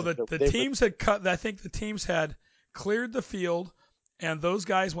 there wasn't. So the teams had cut. I think the teams had cleared the field, and those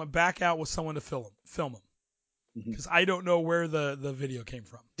guys went back out with someone to film them. Because I don't know where the video came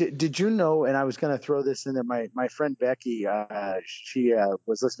from. Did you know, and I was going to throw this in there, my friend Becky, she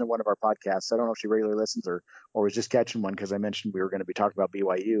was listening to one of our podcasts. I don't know if she regularly listens or was just catching one because I mentioned we were going to be talking about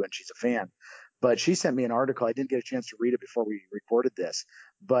BYU, and she's a fan. But she sent me an article. I didn't get a chance to read it before we recorded this.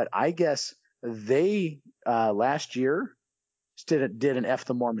 But I guess they last year did an F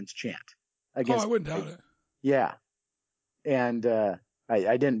the Mormons chant. I wouldn't doubt it. Yeah. And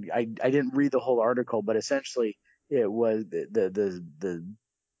I didn't read the whole article, but essentially it was the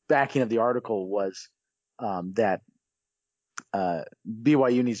backing of the article was that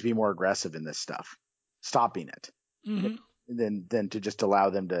BYU needs to be more aggressive in this stuff, stopping it, than to just allow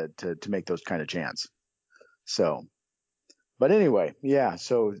them to make those kind of chants. So, but anyway, yeah.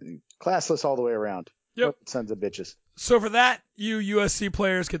 So classless all the way around. Yep. Sons of bitches. So for that, you USC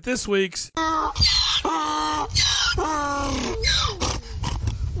players get this week's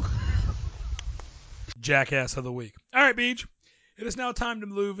Jackass of the Week. All right, Beach. It is now time to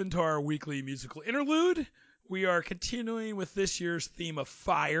move into our weekly musical interlude. We are continuing with this year's theme of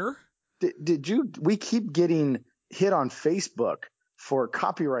fire. We keep getting hit on Facebook for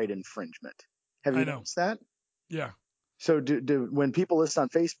copyright infringement. Have you noticed that? Yeah. So when people listen on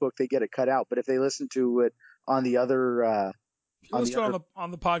Facebook, they get it cut out. But if they listen to it on the other, on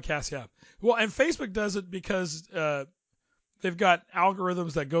the podcast, yeah. Well, and Facebook does it because they've got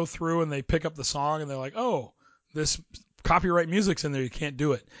algorithms that go through and they pick up the song and they're like, oh, this copyright music's in there, you can't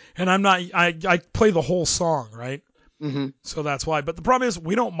do it. And I play the whole song, right? Mm-hmm. So that's why. But the problem is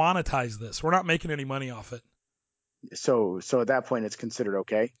we don't monetize this. We're not making any money off it. So at that point, it's considered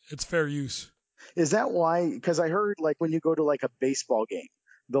okay. It's fair use. Is that why? Because I heard like when you go to like a baseball game,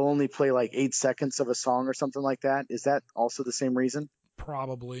 they'll only play like 8 seconds of a song or something like that. Is that also the same reason?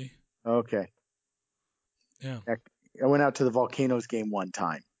 Probably. Okay. Yeah. I went out to the Volcanoes game one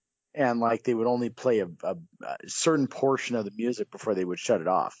time, and like they would only play a certain portion of the music before they would shut it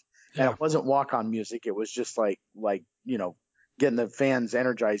off. Yeah. And it wasn't walk-on music. It was just like getting the fans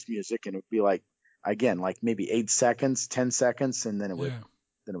energized music, and it would be like, again, like maybe 8 seconds, 10 seconds, and then it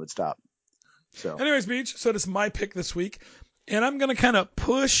would stop. So anyways, Beach, so this is my pick this week, and I'm going to kind of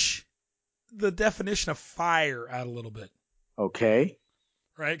push the definition of fire out a little bit. Okay.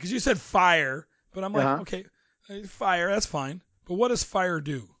 Right? Because you said fire, but I'm like, okay, fire, that's fine. But what does fire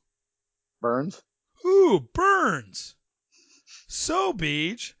do? Burns. Ooh, burns. So,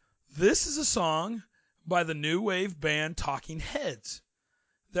 Beach, this is a song by the new wave band Talking Heads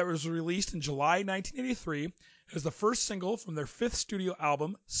that was released in July 1983 as the first single from their 5th studio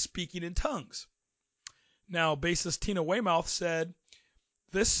album, Speaking in Tongues. Now, bassist Tina Weymouth said,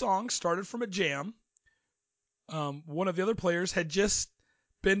 this song started from a jam. One of the other players had just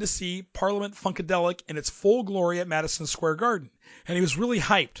been to see Parliament Funkadelic in its full glory at Madison Square Garden, and he was really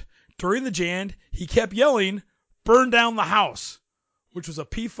hyped. During the jam, he kept yelling, "Burn down the house," which was a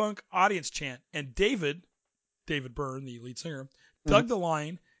P-Funk audience chant. And David Byrne, the lead singer, dug the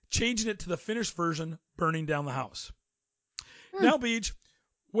line, changing it to the finished version, "Burning down the house." Now, Beach,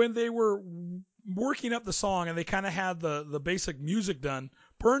 when they were working up the song and they kind of had the basic music done,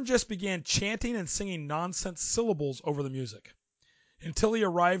 Byrne just began chanting and singing nonsense syllables over the music until he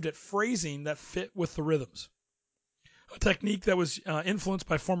arrived at phrasing that fit with the rhythms, a technique that was influenced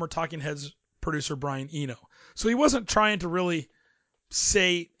by former Talking Heads producer Brian Eno. So he wasn't trying to really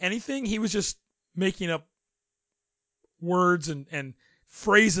say anything. He was just making up words and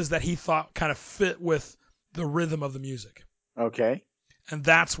phrases that he thought kind of fit with the rhythm of the music. Okay. And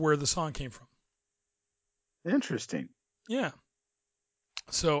that's where the song came from. Interesting. Yeah.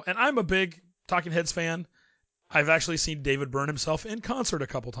 So, and I'm a big Talking Heads fan. I've actually seen David Byrne himself in concert a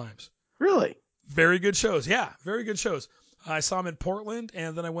couple times. Really? Very good shows. Yeah, very good shows. I saw him in Portland,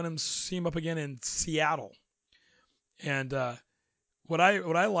 and then I went and see him up again in Seattle. And what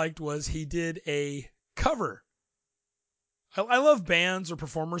I liked was he did a cover. I love bands or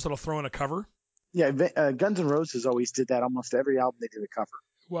performers that'll throw in a cover. Yeah, Guns N' Roses always did that. Almost every album they did a cover.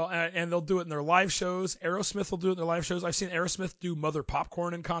 Well, and they'll do it in their live shows. Aerosmith will do it in their live shows. I've seen Aerosmith do Mother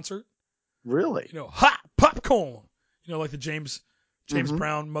Popcorn in concert. Really? You know, hot popcorn. You know, like the James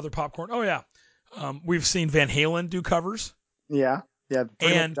Brown Mother Popcorn. Oh yeah. We've seen Van Halen do covers. Yeah. Yeah.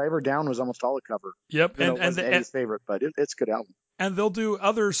 And Diver Down was almost all a cover. Yep. And Eddie's favorite, but it's a good album. And they'll do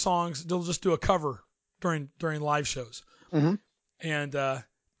other songs. They'll just do a cover during live shows. Mm-hmm. And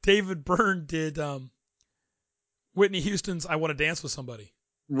David Byrne did Whitney Houston's "I Want to Dance with Somebody."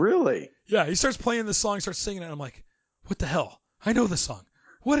 Really? Yeah. He starts playing this song, starts singing it. And I'm like, what the hell? I know this song.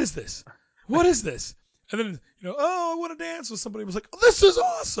 What is this? What is this? And then, I want to dance with somebody. I was like, oh, this is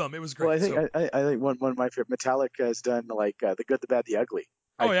awesome. It was great. Well, I think one of my favorite, Metallica has done like The Good, the Bad, the Ugly.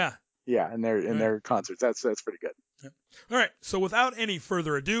 Yeah. Yeah, in their concerts. That's pretty good. Yeah. All right. So without any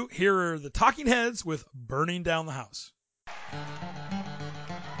further ado, here are the Talking Heads with "Burning Down the House."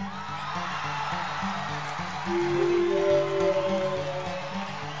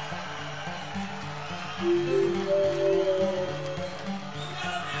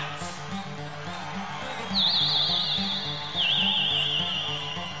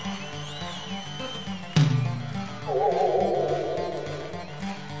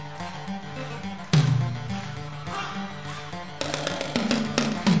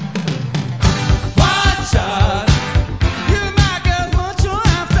 Watch out, you might get what you're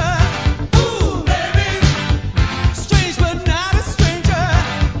after. Ooh, baby.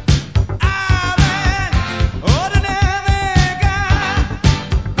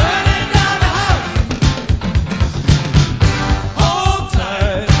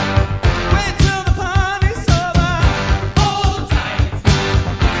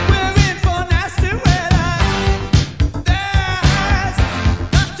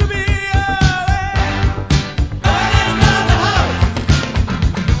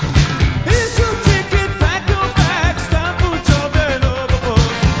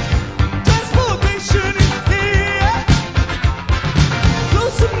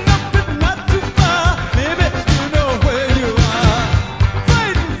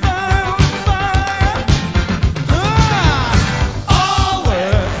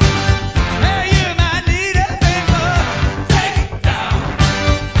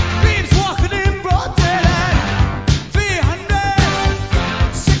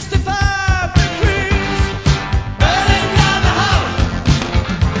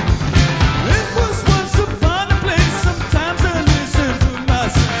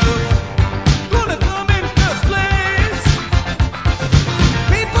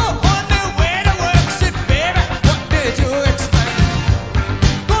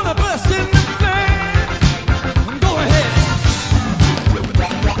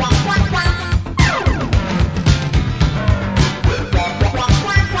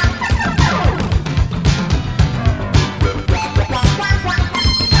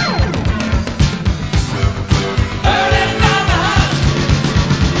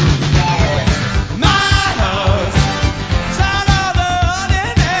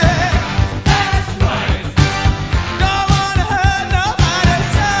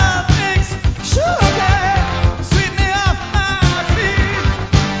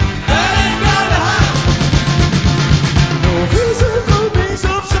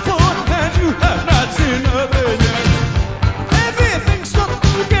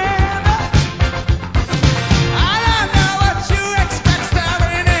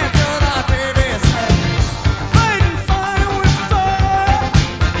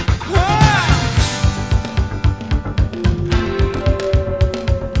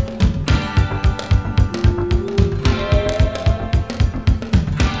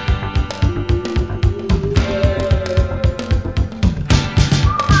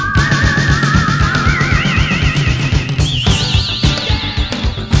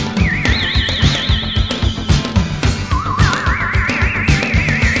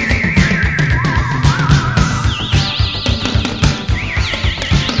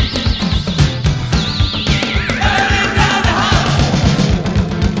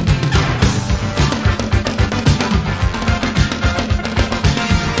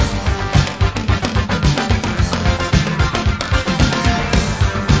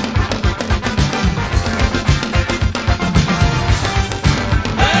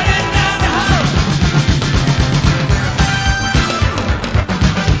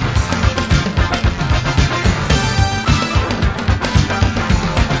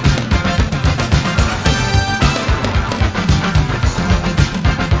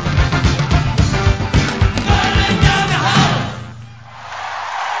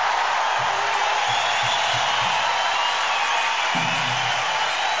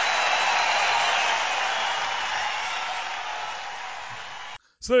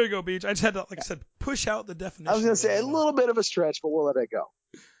 So there you go, Beach. I just had to, like I said, push out the definition. I was going to say a little bit of a stretch, but we'll let it go.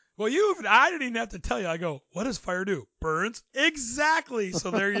 Well, I didn't even have to tell you. I go, what does fire do? Burns? Exactly. So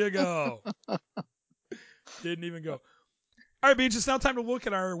there you go. Didn't even go. All right, Beach, it's now time to look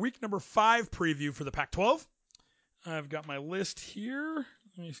at our week number 5 preview for the Pac-12. I've got my list here.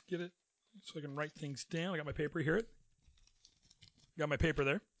 Let me just get it so I can write things down. I got my paper here. Got my paper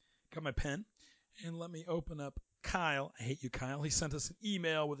there. Got my pen. And let me open up Kyle. I hate you, Kyle. He sent us an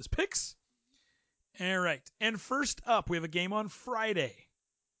email with his picks. All right. And first up, we have a game on Friday.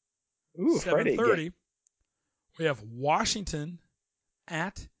 Ooh, 7:30. We have Washington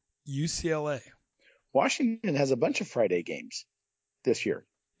at UCLA. Washington has a bunch of Friday games this year.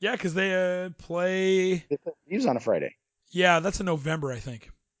 Yeah, because they play. They play Braves on a Friday. Yeah, that's in November, I think.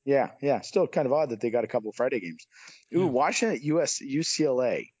 Yeah. Still kind of odd that they got a couple of Friday games. Ooh, yeah. Washington at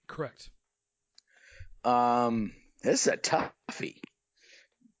UCLA. Correct. This is a toughie,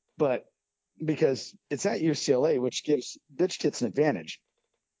 but because it's at UCLA, which gives bitch tits an advantage.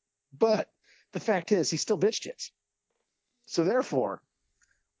 But the fact is, he's still bitch tits. So therefore,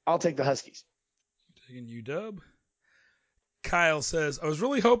 I'll take the Huskies. Taking UW. Kyle says, I was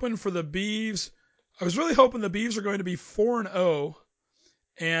really hoping the Beavs are going to be 4-0,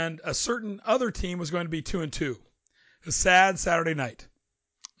 and a certain other team was going to be 2-2. A sad Saturday night.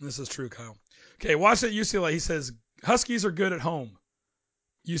 And this is true, Kyle. Okay, watch at UCLA. He says, Huskies are good at home.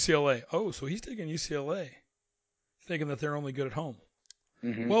 UCLA. Oh, so he's taking UCLA, thinking that they're only good at home.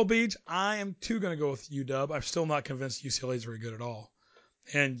 Mm-hmm. Well, Beach, I am too going to go with UW. I'm still not convinced UCLA is very good at all.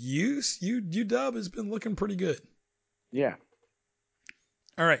 And UW has been looking pretty good. Yeah.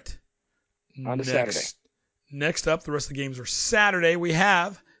 All right. On to Saturday. Next up, the rest of the games are Saturday. We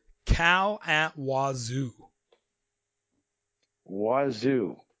have Cal at Wazoo.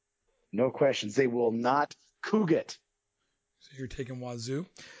 Wazoo. No questions. They will not Coug it. So you're taking Wazoo.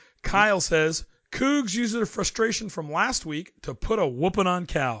 Kyle says, Cougs use their frustration from last week to put a whooping on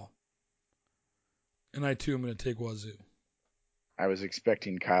Cal. And I, too, am going to take Wazoo. I was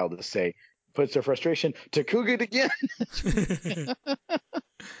expecting Kyle to say, puts their frustration to Coug it again.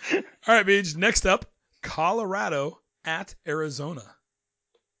 All right, Beach. Next up, Colorado at Arizona.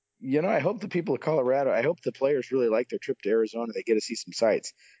 You know, I hope the people of Colorado, I hope the players really like their trip to Arizona. They get to see some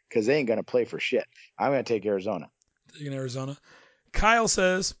sights because they ain't going to play for shit. I'm going to take Arizona. Taking Arizona. Kyle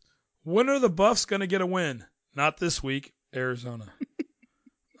says, when are the Buffs going to get a win? Not this week, Arizona.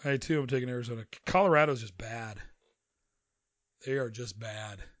 I, too, am taking Arizona. Colorado's just bad. They are just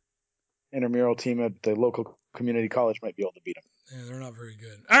bad. Intramural team at the local community college might be able to beat them. Yeah, they're not very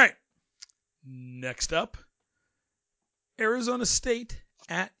good. All right. Next up, Arizona State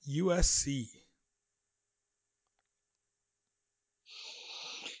at USC.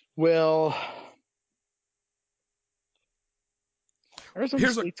 Well,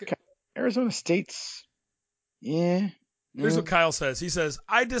 Arizona State's, yeah. Here's what Kyle says. He says,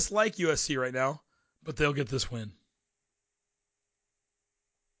 I dislike USC right now, but they'll get this win.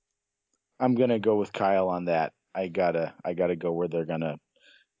 I'm gonna go with Kyle on that. I gotta go where they're gonna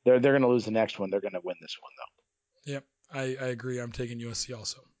lose the next one. They're gonna win this one though. Yep, I agree. I'm taking USC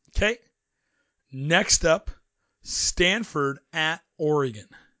also. Okay. Next up, Stanford at Oregon.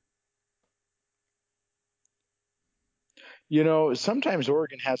 You know, sometimes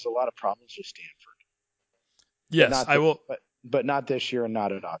Oregon has a lot of problems with Stanford. Yes, I will. But not this year and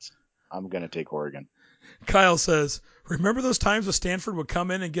not at Autzen. I'm going to take Oregon. Kyle says, remember those times when Stanford would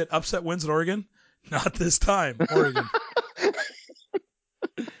come in and get upset wins at Oregon? Not this time, Oregon.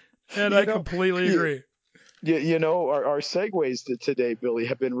 And I completely agree. You know, our segues today, Billy,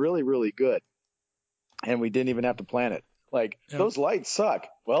 have been really, really good. And we didn't even have to plan it. Like, those lights suck.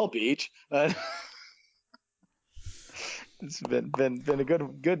 Well, Beach. It's been a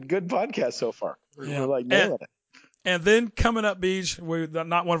good podcast so far. We're like nailing it. And then coming up, Beach,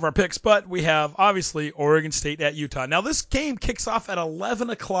 not one of our picks, but we have, obviously, Oregon State at Utah. Now, this game kicks off at 11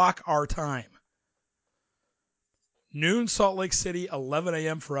 o'clock our time. Noon, Salt Lake City, 11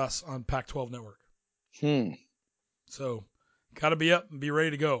 a.m. for us on Pac-12 Network. So, got to be up and be ready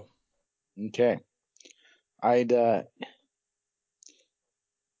to go. Okay. Any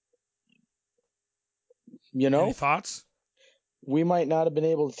thoughts? We might not have been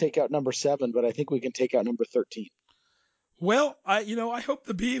able to take out number 7, but I think we can take out number 13. Well, I hope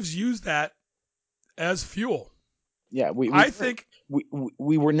the Beavs use that as fuel. Yeah, we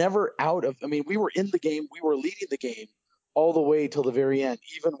were never out of. I mean, we were in the game. We were leading the game all the way till the very end,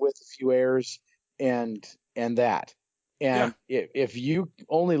 even with a few errors and that. And if you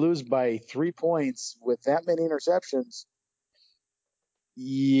only lose by 3 points with that many interceptions,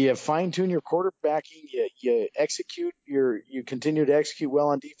 you fine tune your quarterbacking, you continue to execute well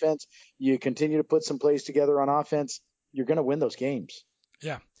on defense, you continue to put some plays together on offense, you're going to win those games.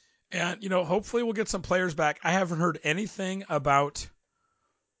 Yeah. And, hopefully we'll get some players back. I haven't heard anything about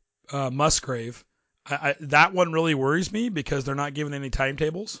Musgrave. That one really worries me because they're not giving any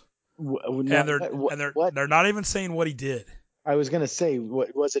timetables. They're not even saying what he did. I was going to say,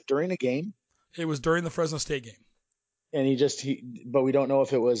 what was it during a game? It was during the Fresno State game. And but we don't know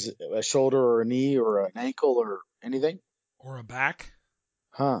if it was a shoulder or a knee or an ankle or anything. Or a back.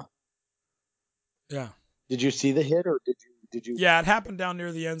 Huh. Yeah. Did you see the hit or did you? Yeah, it happened down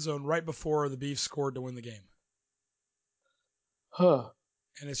near the end zone right before the Beefs scored to win the game. Huh.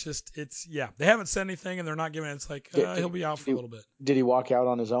 And they haven't said anything and they're not giving it. It's like, he'll be out for a little bit. Did he walk out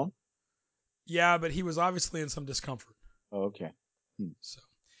on his own? Yeah, but he was obviously in some discomfort. Oh, okay.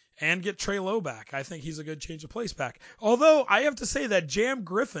 And get Trey Lowe back. I think he's a good change of place back. Although I have to say that Jam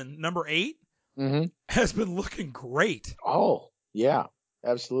Griffin, number 8, has been looking great. Oh, yeah,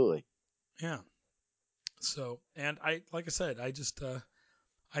 absolutely. Yeah. So, and like I said, I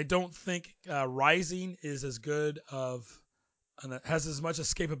don't think Rising is as good and has as much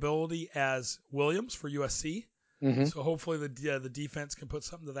escapability as Williams for USC. Mm-hmm. So hopefully the defense can put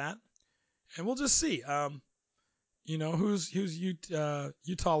something to that, and we'll just see.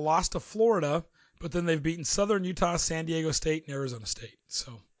 Utah lost to Florida, but then they've beaten Southern Utah, San Diego State, and Arizona State.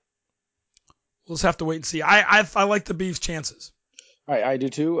 So we'll just have to wait and see. I like the Beavs' chances. I do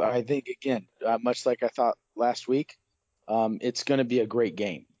too. I think, again, much like I thought last week, it's going to be a great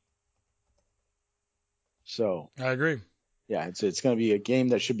game. So I agree. Yeah, it's going to be a game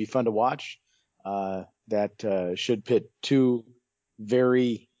that should be fun to watch. That should pit two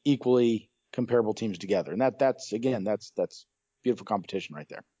very equally comparable teams together, and that's beautiful competition right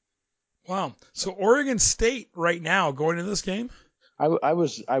there. Wow. So Oregon State right now going into this game. I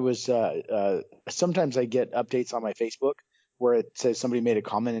was sometimes I get updates on my Facebook where it says somebody made a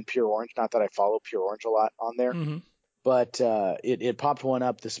comment in Pure Orange. Not that I follow Pure Orange a lot on there, but it popped one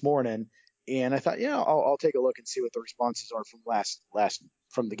up this morning, and I thought, I'll take a look and see what the responses are from last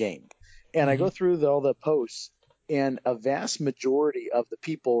from the game. And I go through all the posts, and a vast majority of the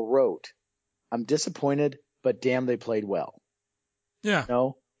people wrote, "I'm disappointed, but damn, they played well."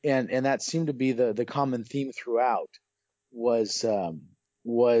 Yeah. And that seemed to be the common theme throughout was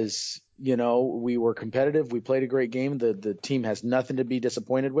we were competitive, we played a great game, the team has nothing to be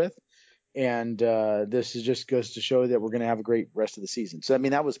disappointed with, and this just goes to show that we're going to have a great rest of the season. So I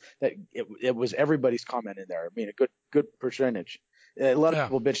mean it was everybody's comment in there. I mean a good percentage. A lot of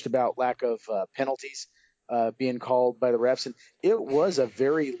people bitched about lack of penalties being called by the refs, and it was a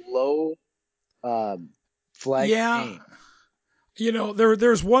very low flag game.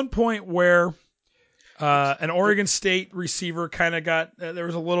 There's one point where an Oregon State receiver kind of got there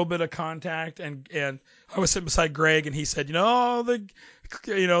was a little bit of contact, and I was sitting beside Greg, and he said,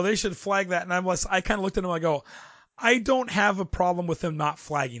 they should flag that, and I kind of looked at him, I go, I don't have a problem with them not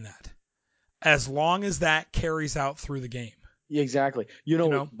flagging that, as long as that carries out through the game. Exactly.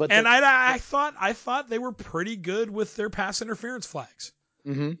 But I thought they were pretty good with their pass interference flags.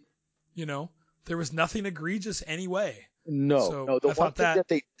 Mm-hmm. There was nothing egregious anyway. No. The one thing that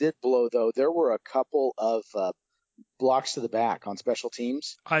they did blow, though, there were a couple of blocks to the back on special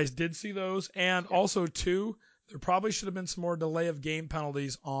teams. I did see those, and also too, there probably should have been some more delay of game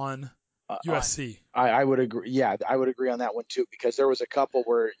penalties on USC. I would agree. Yeah, I would agree on that one too, because there was a couple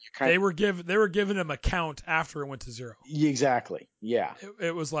where they were giving him a count after it went to 0. Exactly. Yeah.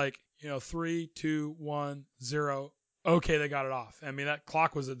 It was like 3, 2, 1, 0. Okay, they got it off. I mean, that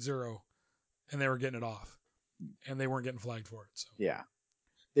clock was at 0, and they were getting it off, and they weren't getting flagged for it. So yeah,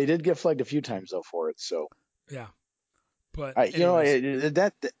 they did get flagged a few times though for it. So yeah, but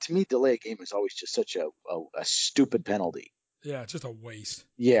that to me, delay a game is always just such a stupid penalty. Yeah, it's just a waste.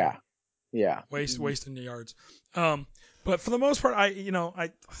 Yeah. Wasting the yards. But for the most part, I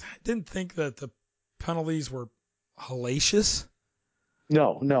didn't think that the penalties were hellacious.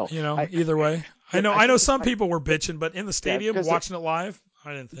 No. Either way, I know some people were bitching, but in the stadium watching it live,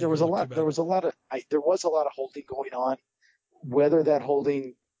 I didn't think there was a lot of holding going on. Whether that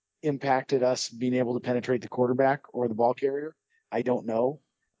holding impacted us being able to penetrate the quarterback or the ball carrier, I don't know.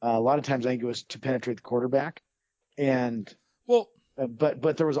 A lot of times I think it was to penetrate the quarterback,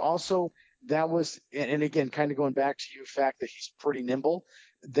 but there was also and again, kind of going back to the fact that he's pretty nimble,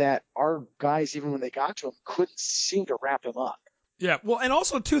 that our guys, even when they got to him, couldn't seem to wrap him up. Yeah, well, and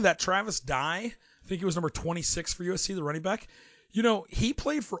also too that Travis Dye, I think he was number 26 for USC, the running back. He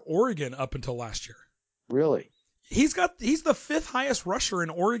played for Oregon up until last year. Really? He's the 5th highest rusher in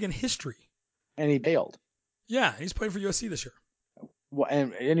Oregon history. And he bailed. Yeah, he's playing for USC this year. Well,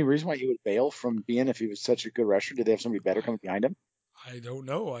 and any reason why he would bail from being if he was such a good rusher? Did they have somebody better coming behind him? I don't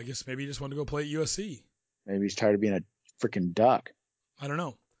know. I guess maybe he just wanted to go play at USC. Maybe he's tired of being a freaking duck. I don't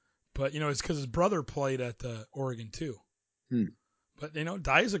know. But, it's because his brother played at Oregon too. But,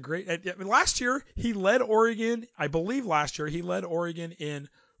 Dye's a great – last year he led Oregon – I believe last year he led Oregon in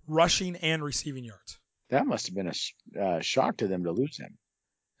rushing and receiving yards. That must have been a shock to them to lose him.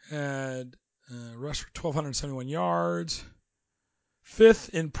 Had rushed for 1,271 yards. Fifth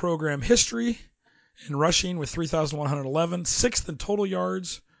in program history in rushing with 3,111. Sixth in total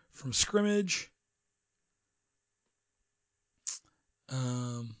yards from scrimmage.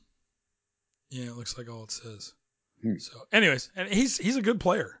 It looks like all it says. So, anyways, and he's a good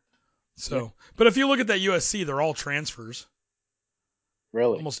player. So, But if you look at that USC, they're all transfers.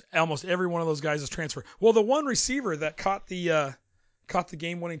 Really? Almost every one of those guys is transfer. Well, the one receiver that caught the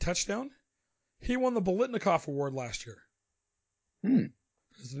game-winning touchdown, he won the Bolitnikoff Award last year.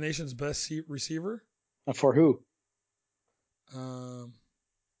 He's the nation's best receiver. For who? I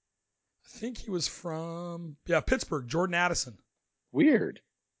think he was from Pittsburgh. Jordan Addison. Weird.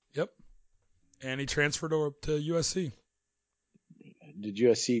 Yep. And he transferred over to USC. Did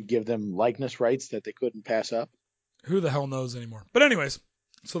USC give them likeness rights that they couldn't pass up? Who the hell knows anymore? But anyways,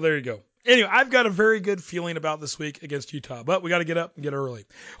 so there you go. Anyway, I've got a very good feeling about this week against Utah, but we got to get up and get early.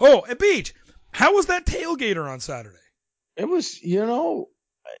 Oh, and Beach, how was that tailgater on Saturday? It was, well,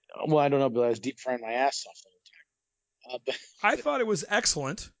 I don't know, but I was deep frying my ass off the whole time. I thought it was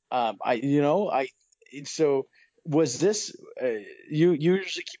excellent. So was this? You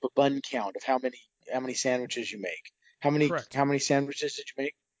usually keep a bun count of how many sandwiches you make. Correct. How many sandwiches did you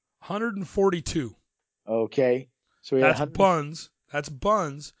make? 142. Okay, so we that's had buns. That's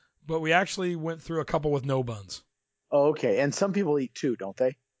buns, but we actually went through a couple with no buns. Oh, okay, and some people eat two, don't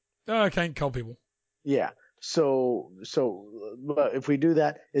they? I can't tell people. Yeah. So if we do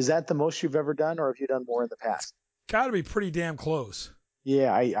that, is that the most you've ever done, or have you done more in the past? Got to be pretty damn close.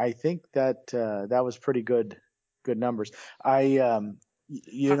 Yeah, I think that was pretty good numbers. I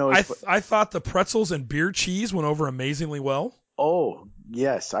thought the pretzels and beer cheese went over amazingly well. Oh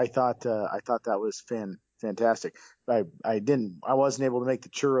yes, I thought that was fantastic. I wasn't able to make the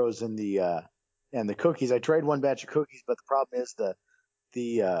churros and the cookies. I tried one batch of cookies, but the problem is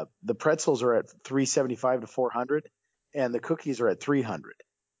the pretzels are at 375 to 400, and the cookies are at 300.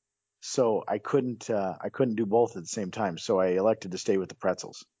 So I couldn't do both at the same time. So I elected to stay with the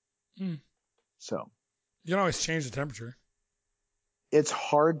pretzels. So you can always change the temperature. It's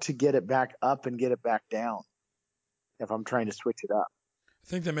hard to get it back up and get it back down if I'm trying to switch it up. I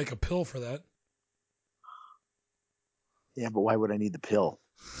think they make a pill for that. Yeah, but why would I need the pill?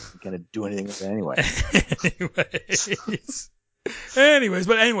 I'm going to do anything with it anyway.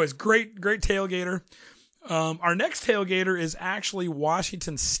 Anyways, great tailgater. Our next tailgater is actually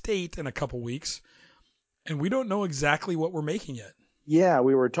Washington State in a couple weeks, and we don't know exactly what we're making yet. Yeah,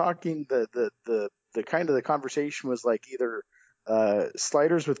 we were talking. The kind of the conversation was like either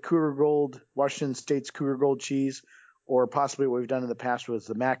sliders with Cougar Gold, Washington State's Cougar Gold cheese, or possibly what we've done in the past was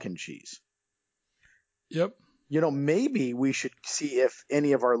the mac and cheese. Yep. Maybe we should see if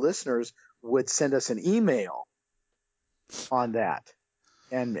any of our listeners would send us an email on that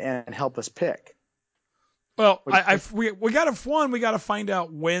and help us pick. Well, we got to find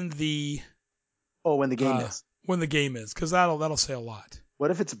out when the game is. When the game is, because that'll say a lot.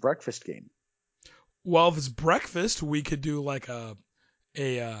 What if it's a breakfast game? Well, if it's breakfast, we could do like a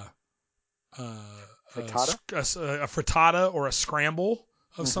frittata? A frittata or a scramble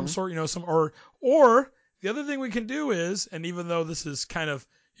of some sort, or the other thing we can do is, and even though this is kind of,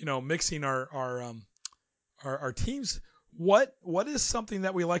 mixing our teams, what is something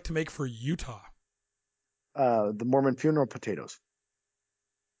that we like to make for Utah? The Mormon funeral potatoes.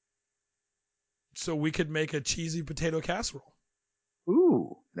 So we could make a cheesy potato casserole.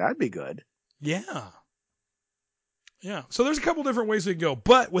 Ooh, that'd be good. Yeah. So there's a couple different ways we can go.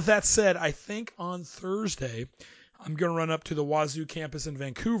 But with that said, I think on Thursday, I'm going to run up to the Wazoo campus in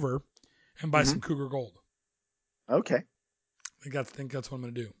Vancouver and buy some Cougar Gold. Okay. I think that's what I'm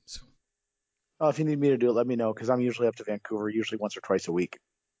going to do. So. Oh, if you need me to do it, let me know, because I'm usually up to Vancouver, usually once or twice a week.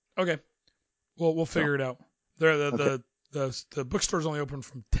 Okay. Well, we'll figure it out. The bookstore's only open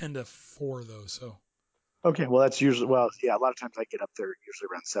from 10 to 4, though. So. Okay. Well, that's usually a lot of times I get up there usually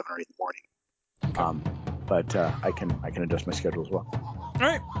around 7 or 8 in the morning. Okay. But I can adjust my schedule as well. All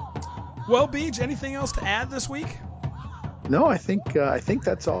right. Well, Beej, anything else to add this week? No, I think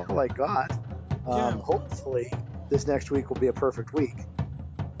that's all I got. Hopefully this next week will be a perfect week.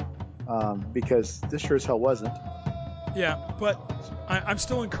 Because this sure as hell wasn't. Yeah, but I'm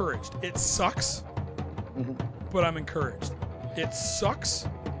still encouraged. It sucks, but I'm encouraged. It sucks,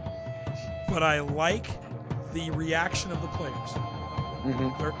 but I like the reaction of the players.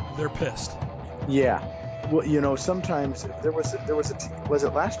 Mm-hmm. They're pissed. Yeah. Well, sometimes was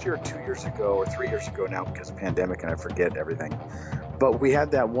it last year or 2 years ago or 3 years ago now because of pandemic and I forget everything. But we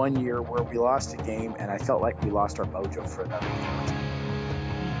had that one year where we lost a game and I felt like we lost our mojo for another game.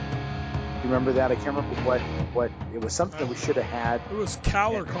 You remember that? I can't remember what it was, something that we should have had. It was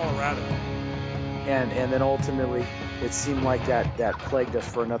Cal or Colorado. And then ultimately it seemed like that plagued us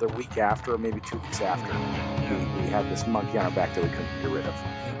for another week after, or maybe 2 weeks after. We had this monkey on our back that we couldn't get rid of.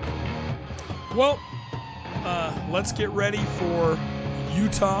 Well, let's get ready for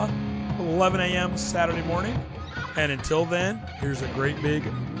Utah, 11 a.m. Saturday morning. And until then, here's a great big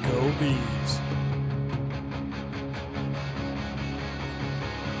Go Bees.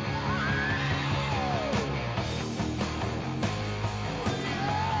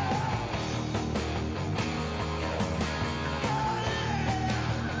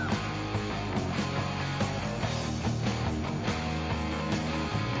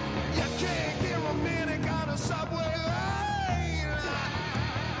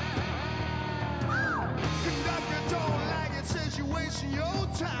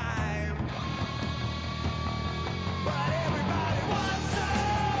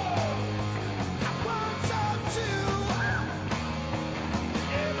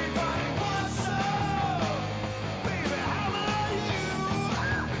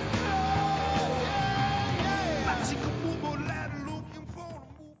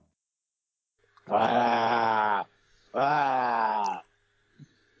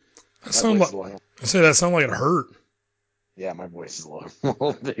 That sounded like it hurt. Yeah, my voice is a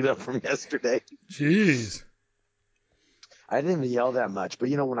little bit up from yesterday. Jeez. I didn't even yell that much, but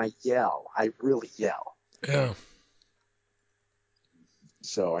when I yell, I really yell. Yeah.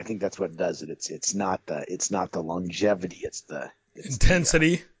 So I think that's what does it. It's not the longevity, it's the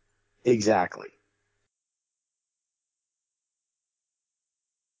intensity. Exactly.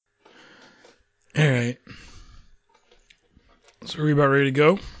 All right. So are we about ready to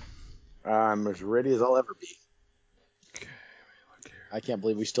go? I'm as ready as I'll ever be. Okay, look here. I can't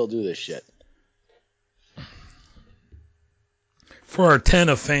believe we still do this shit. For our 10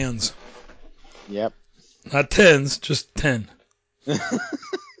 of fans. Yep. Not 10s, just 10.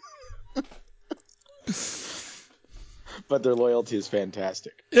 But their loyalty is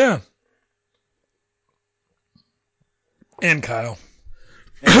fantastic. Yeah. And Kyle.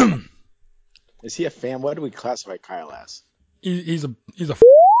 Is he a fan? What do we classify Kyle as? He's a.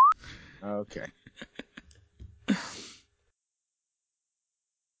 Okay.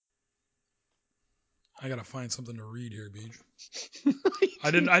 I gotta find something to read here, Beach.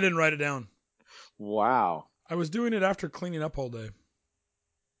 I didn't write it down. Wow. I was doing it after cleaning up all day.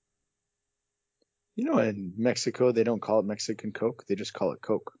 In Mexico they don't call it Mexican Coke; they just call it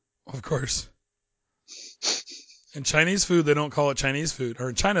Coke. Of course. In Chinese food, they don't call it Chinese food. Or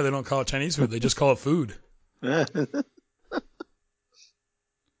in China, they don't call it Chinese food. They just call it food.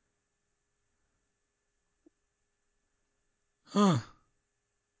 Huh.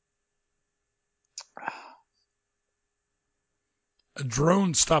 A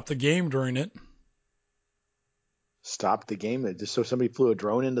drone stopped the game during it. Stopped the game? So somebody flew a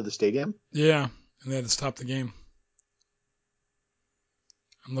drone into the stadium? Yeah, and they had to stop the game.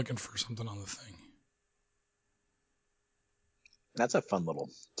 I'm looking for something on the thing. That's a fun little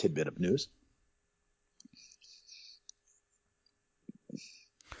tidbit of news.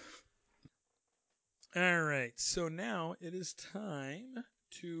 All right, so now it is time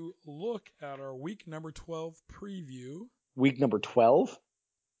to look at our week number 12 preview. Week number 12?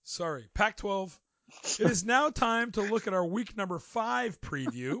 Sorry, Pac-12. It is now time to look at our week number 5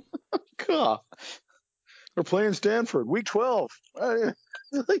 preview. God. We're playing Stanford, week 12. Okay,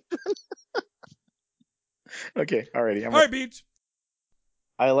 alrighty. All right, Beach.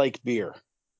 I like beer.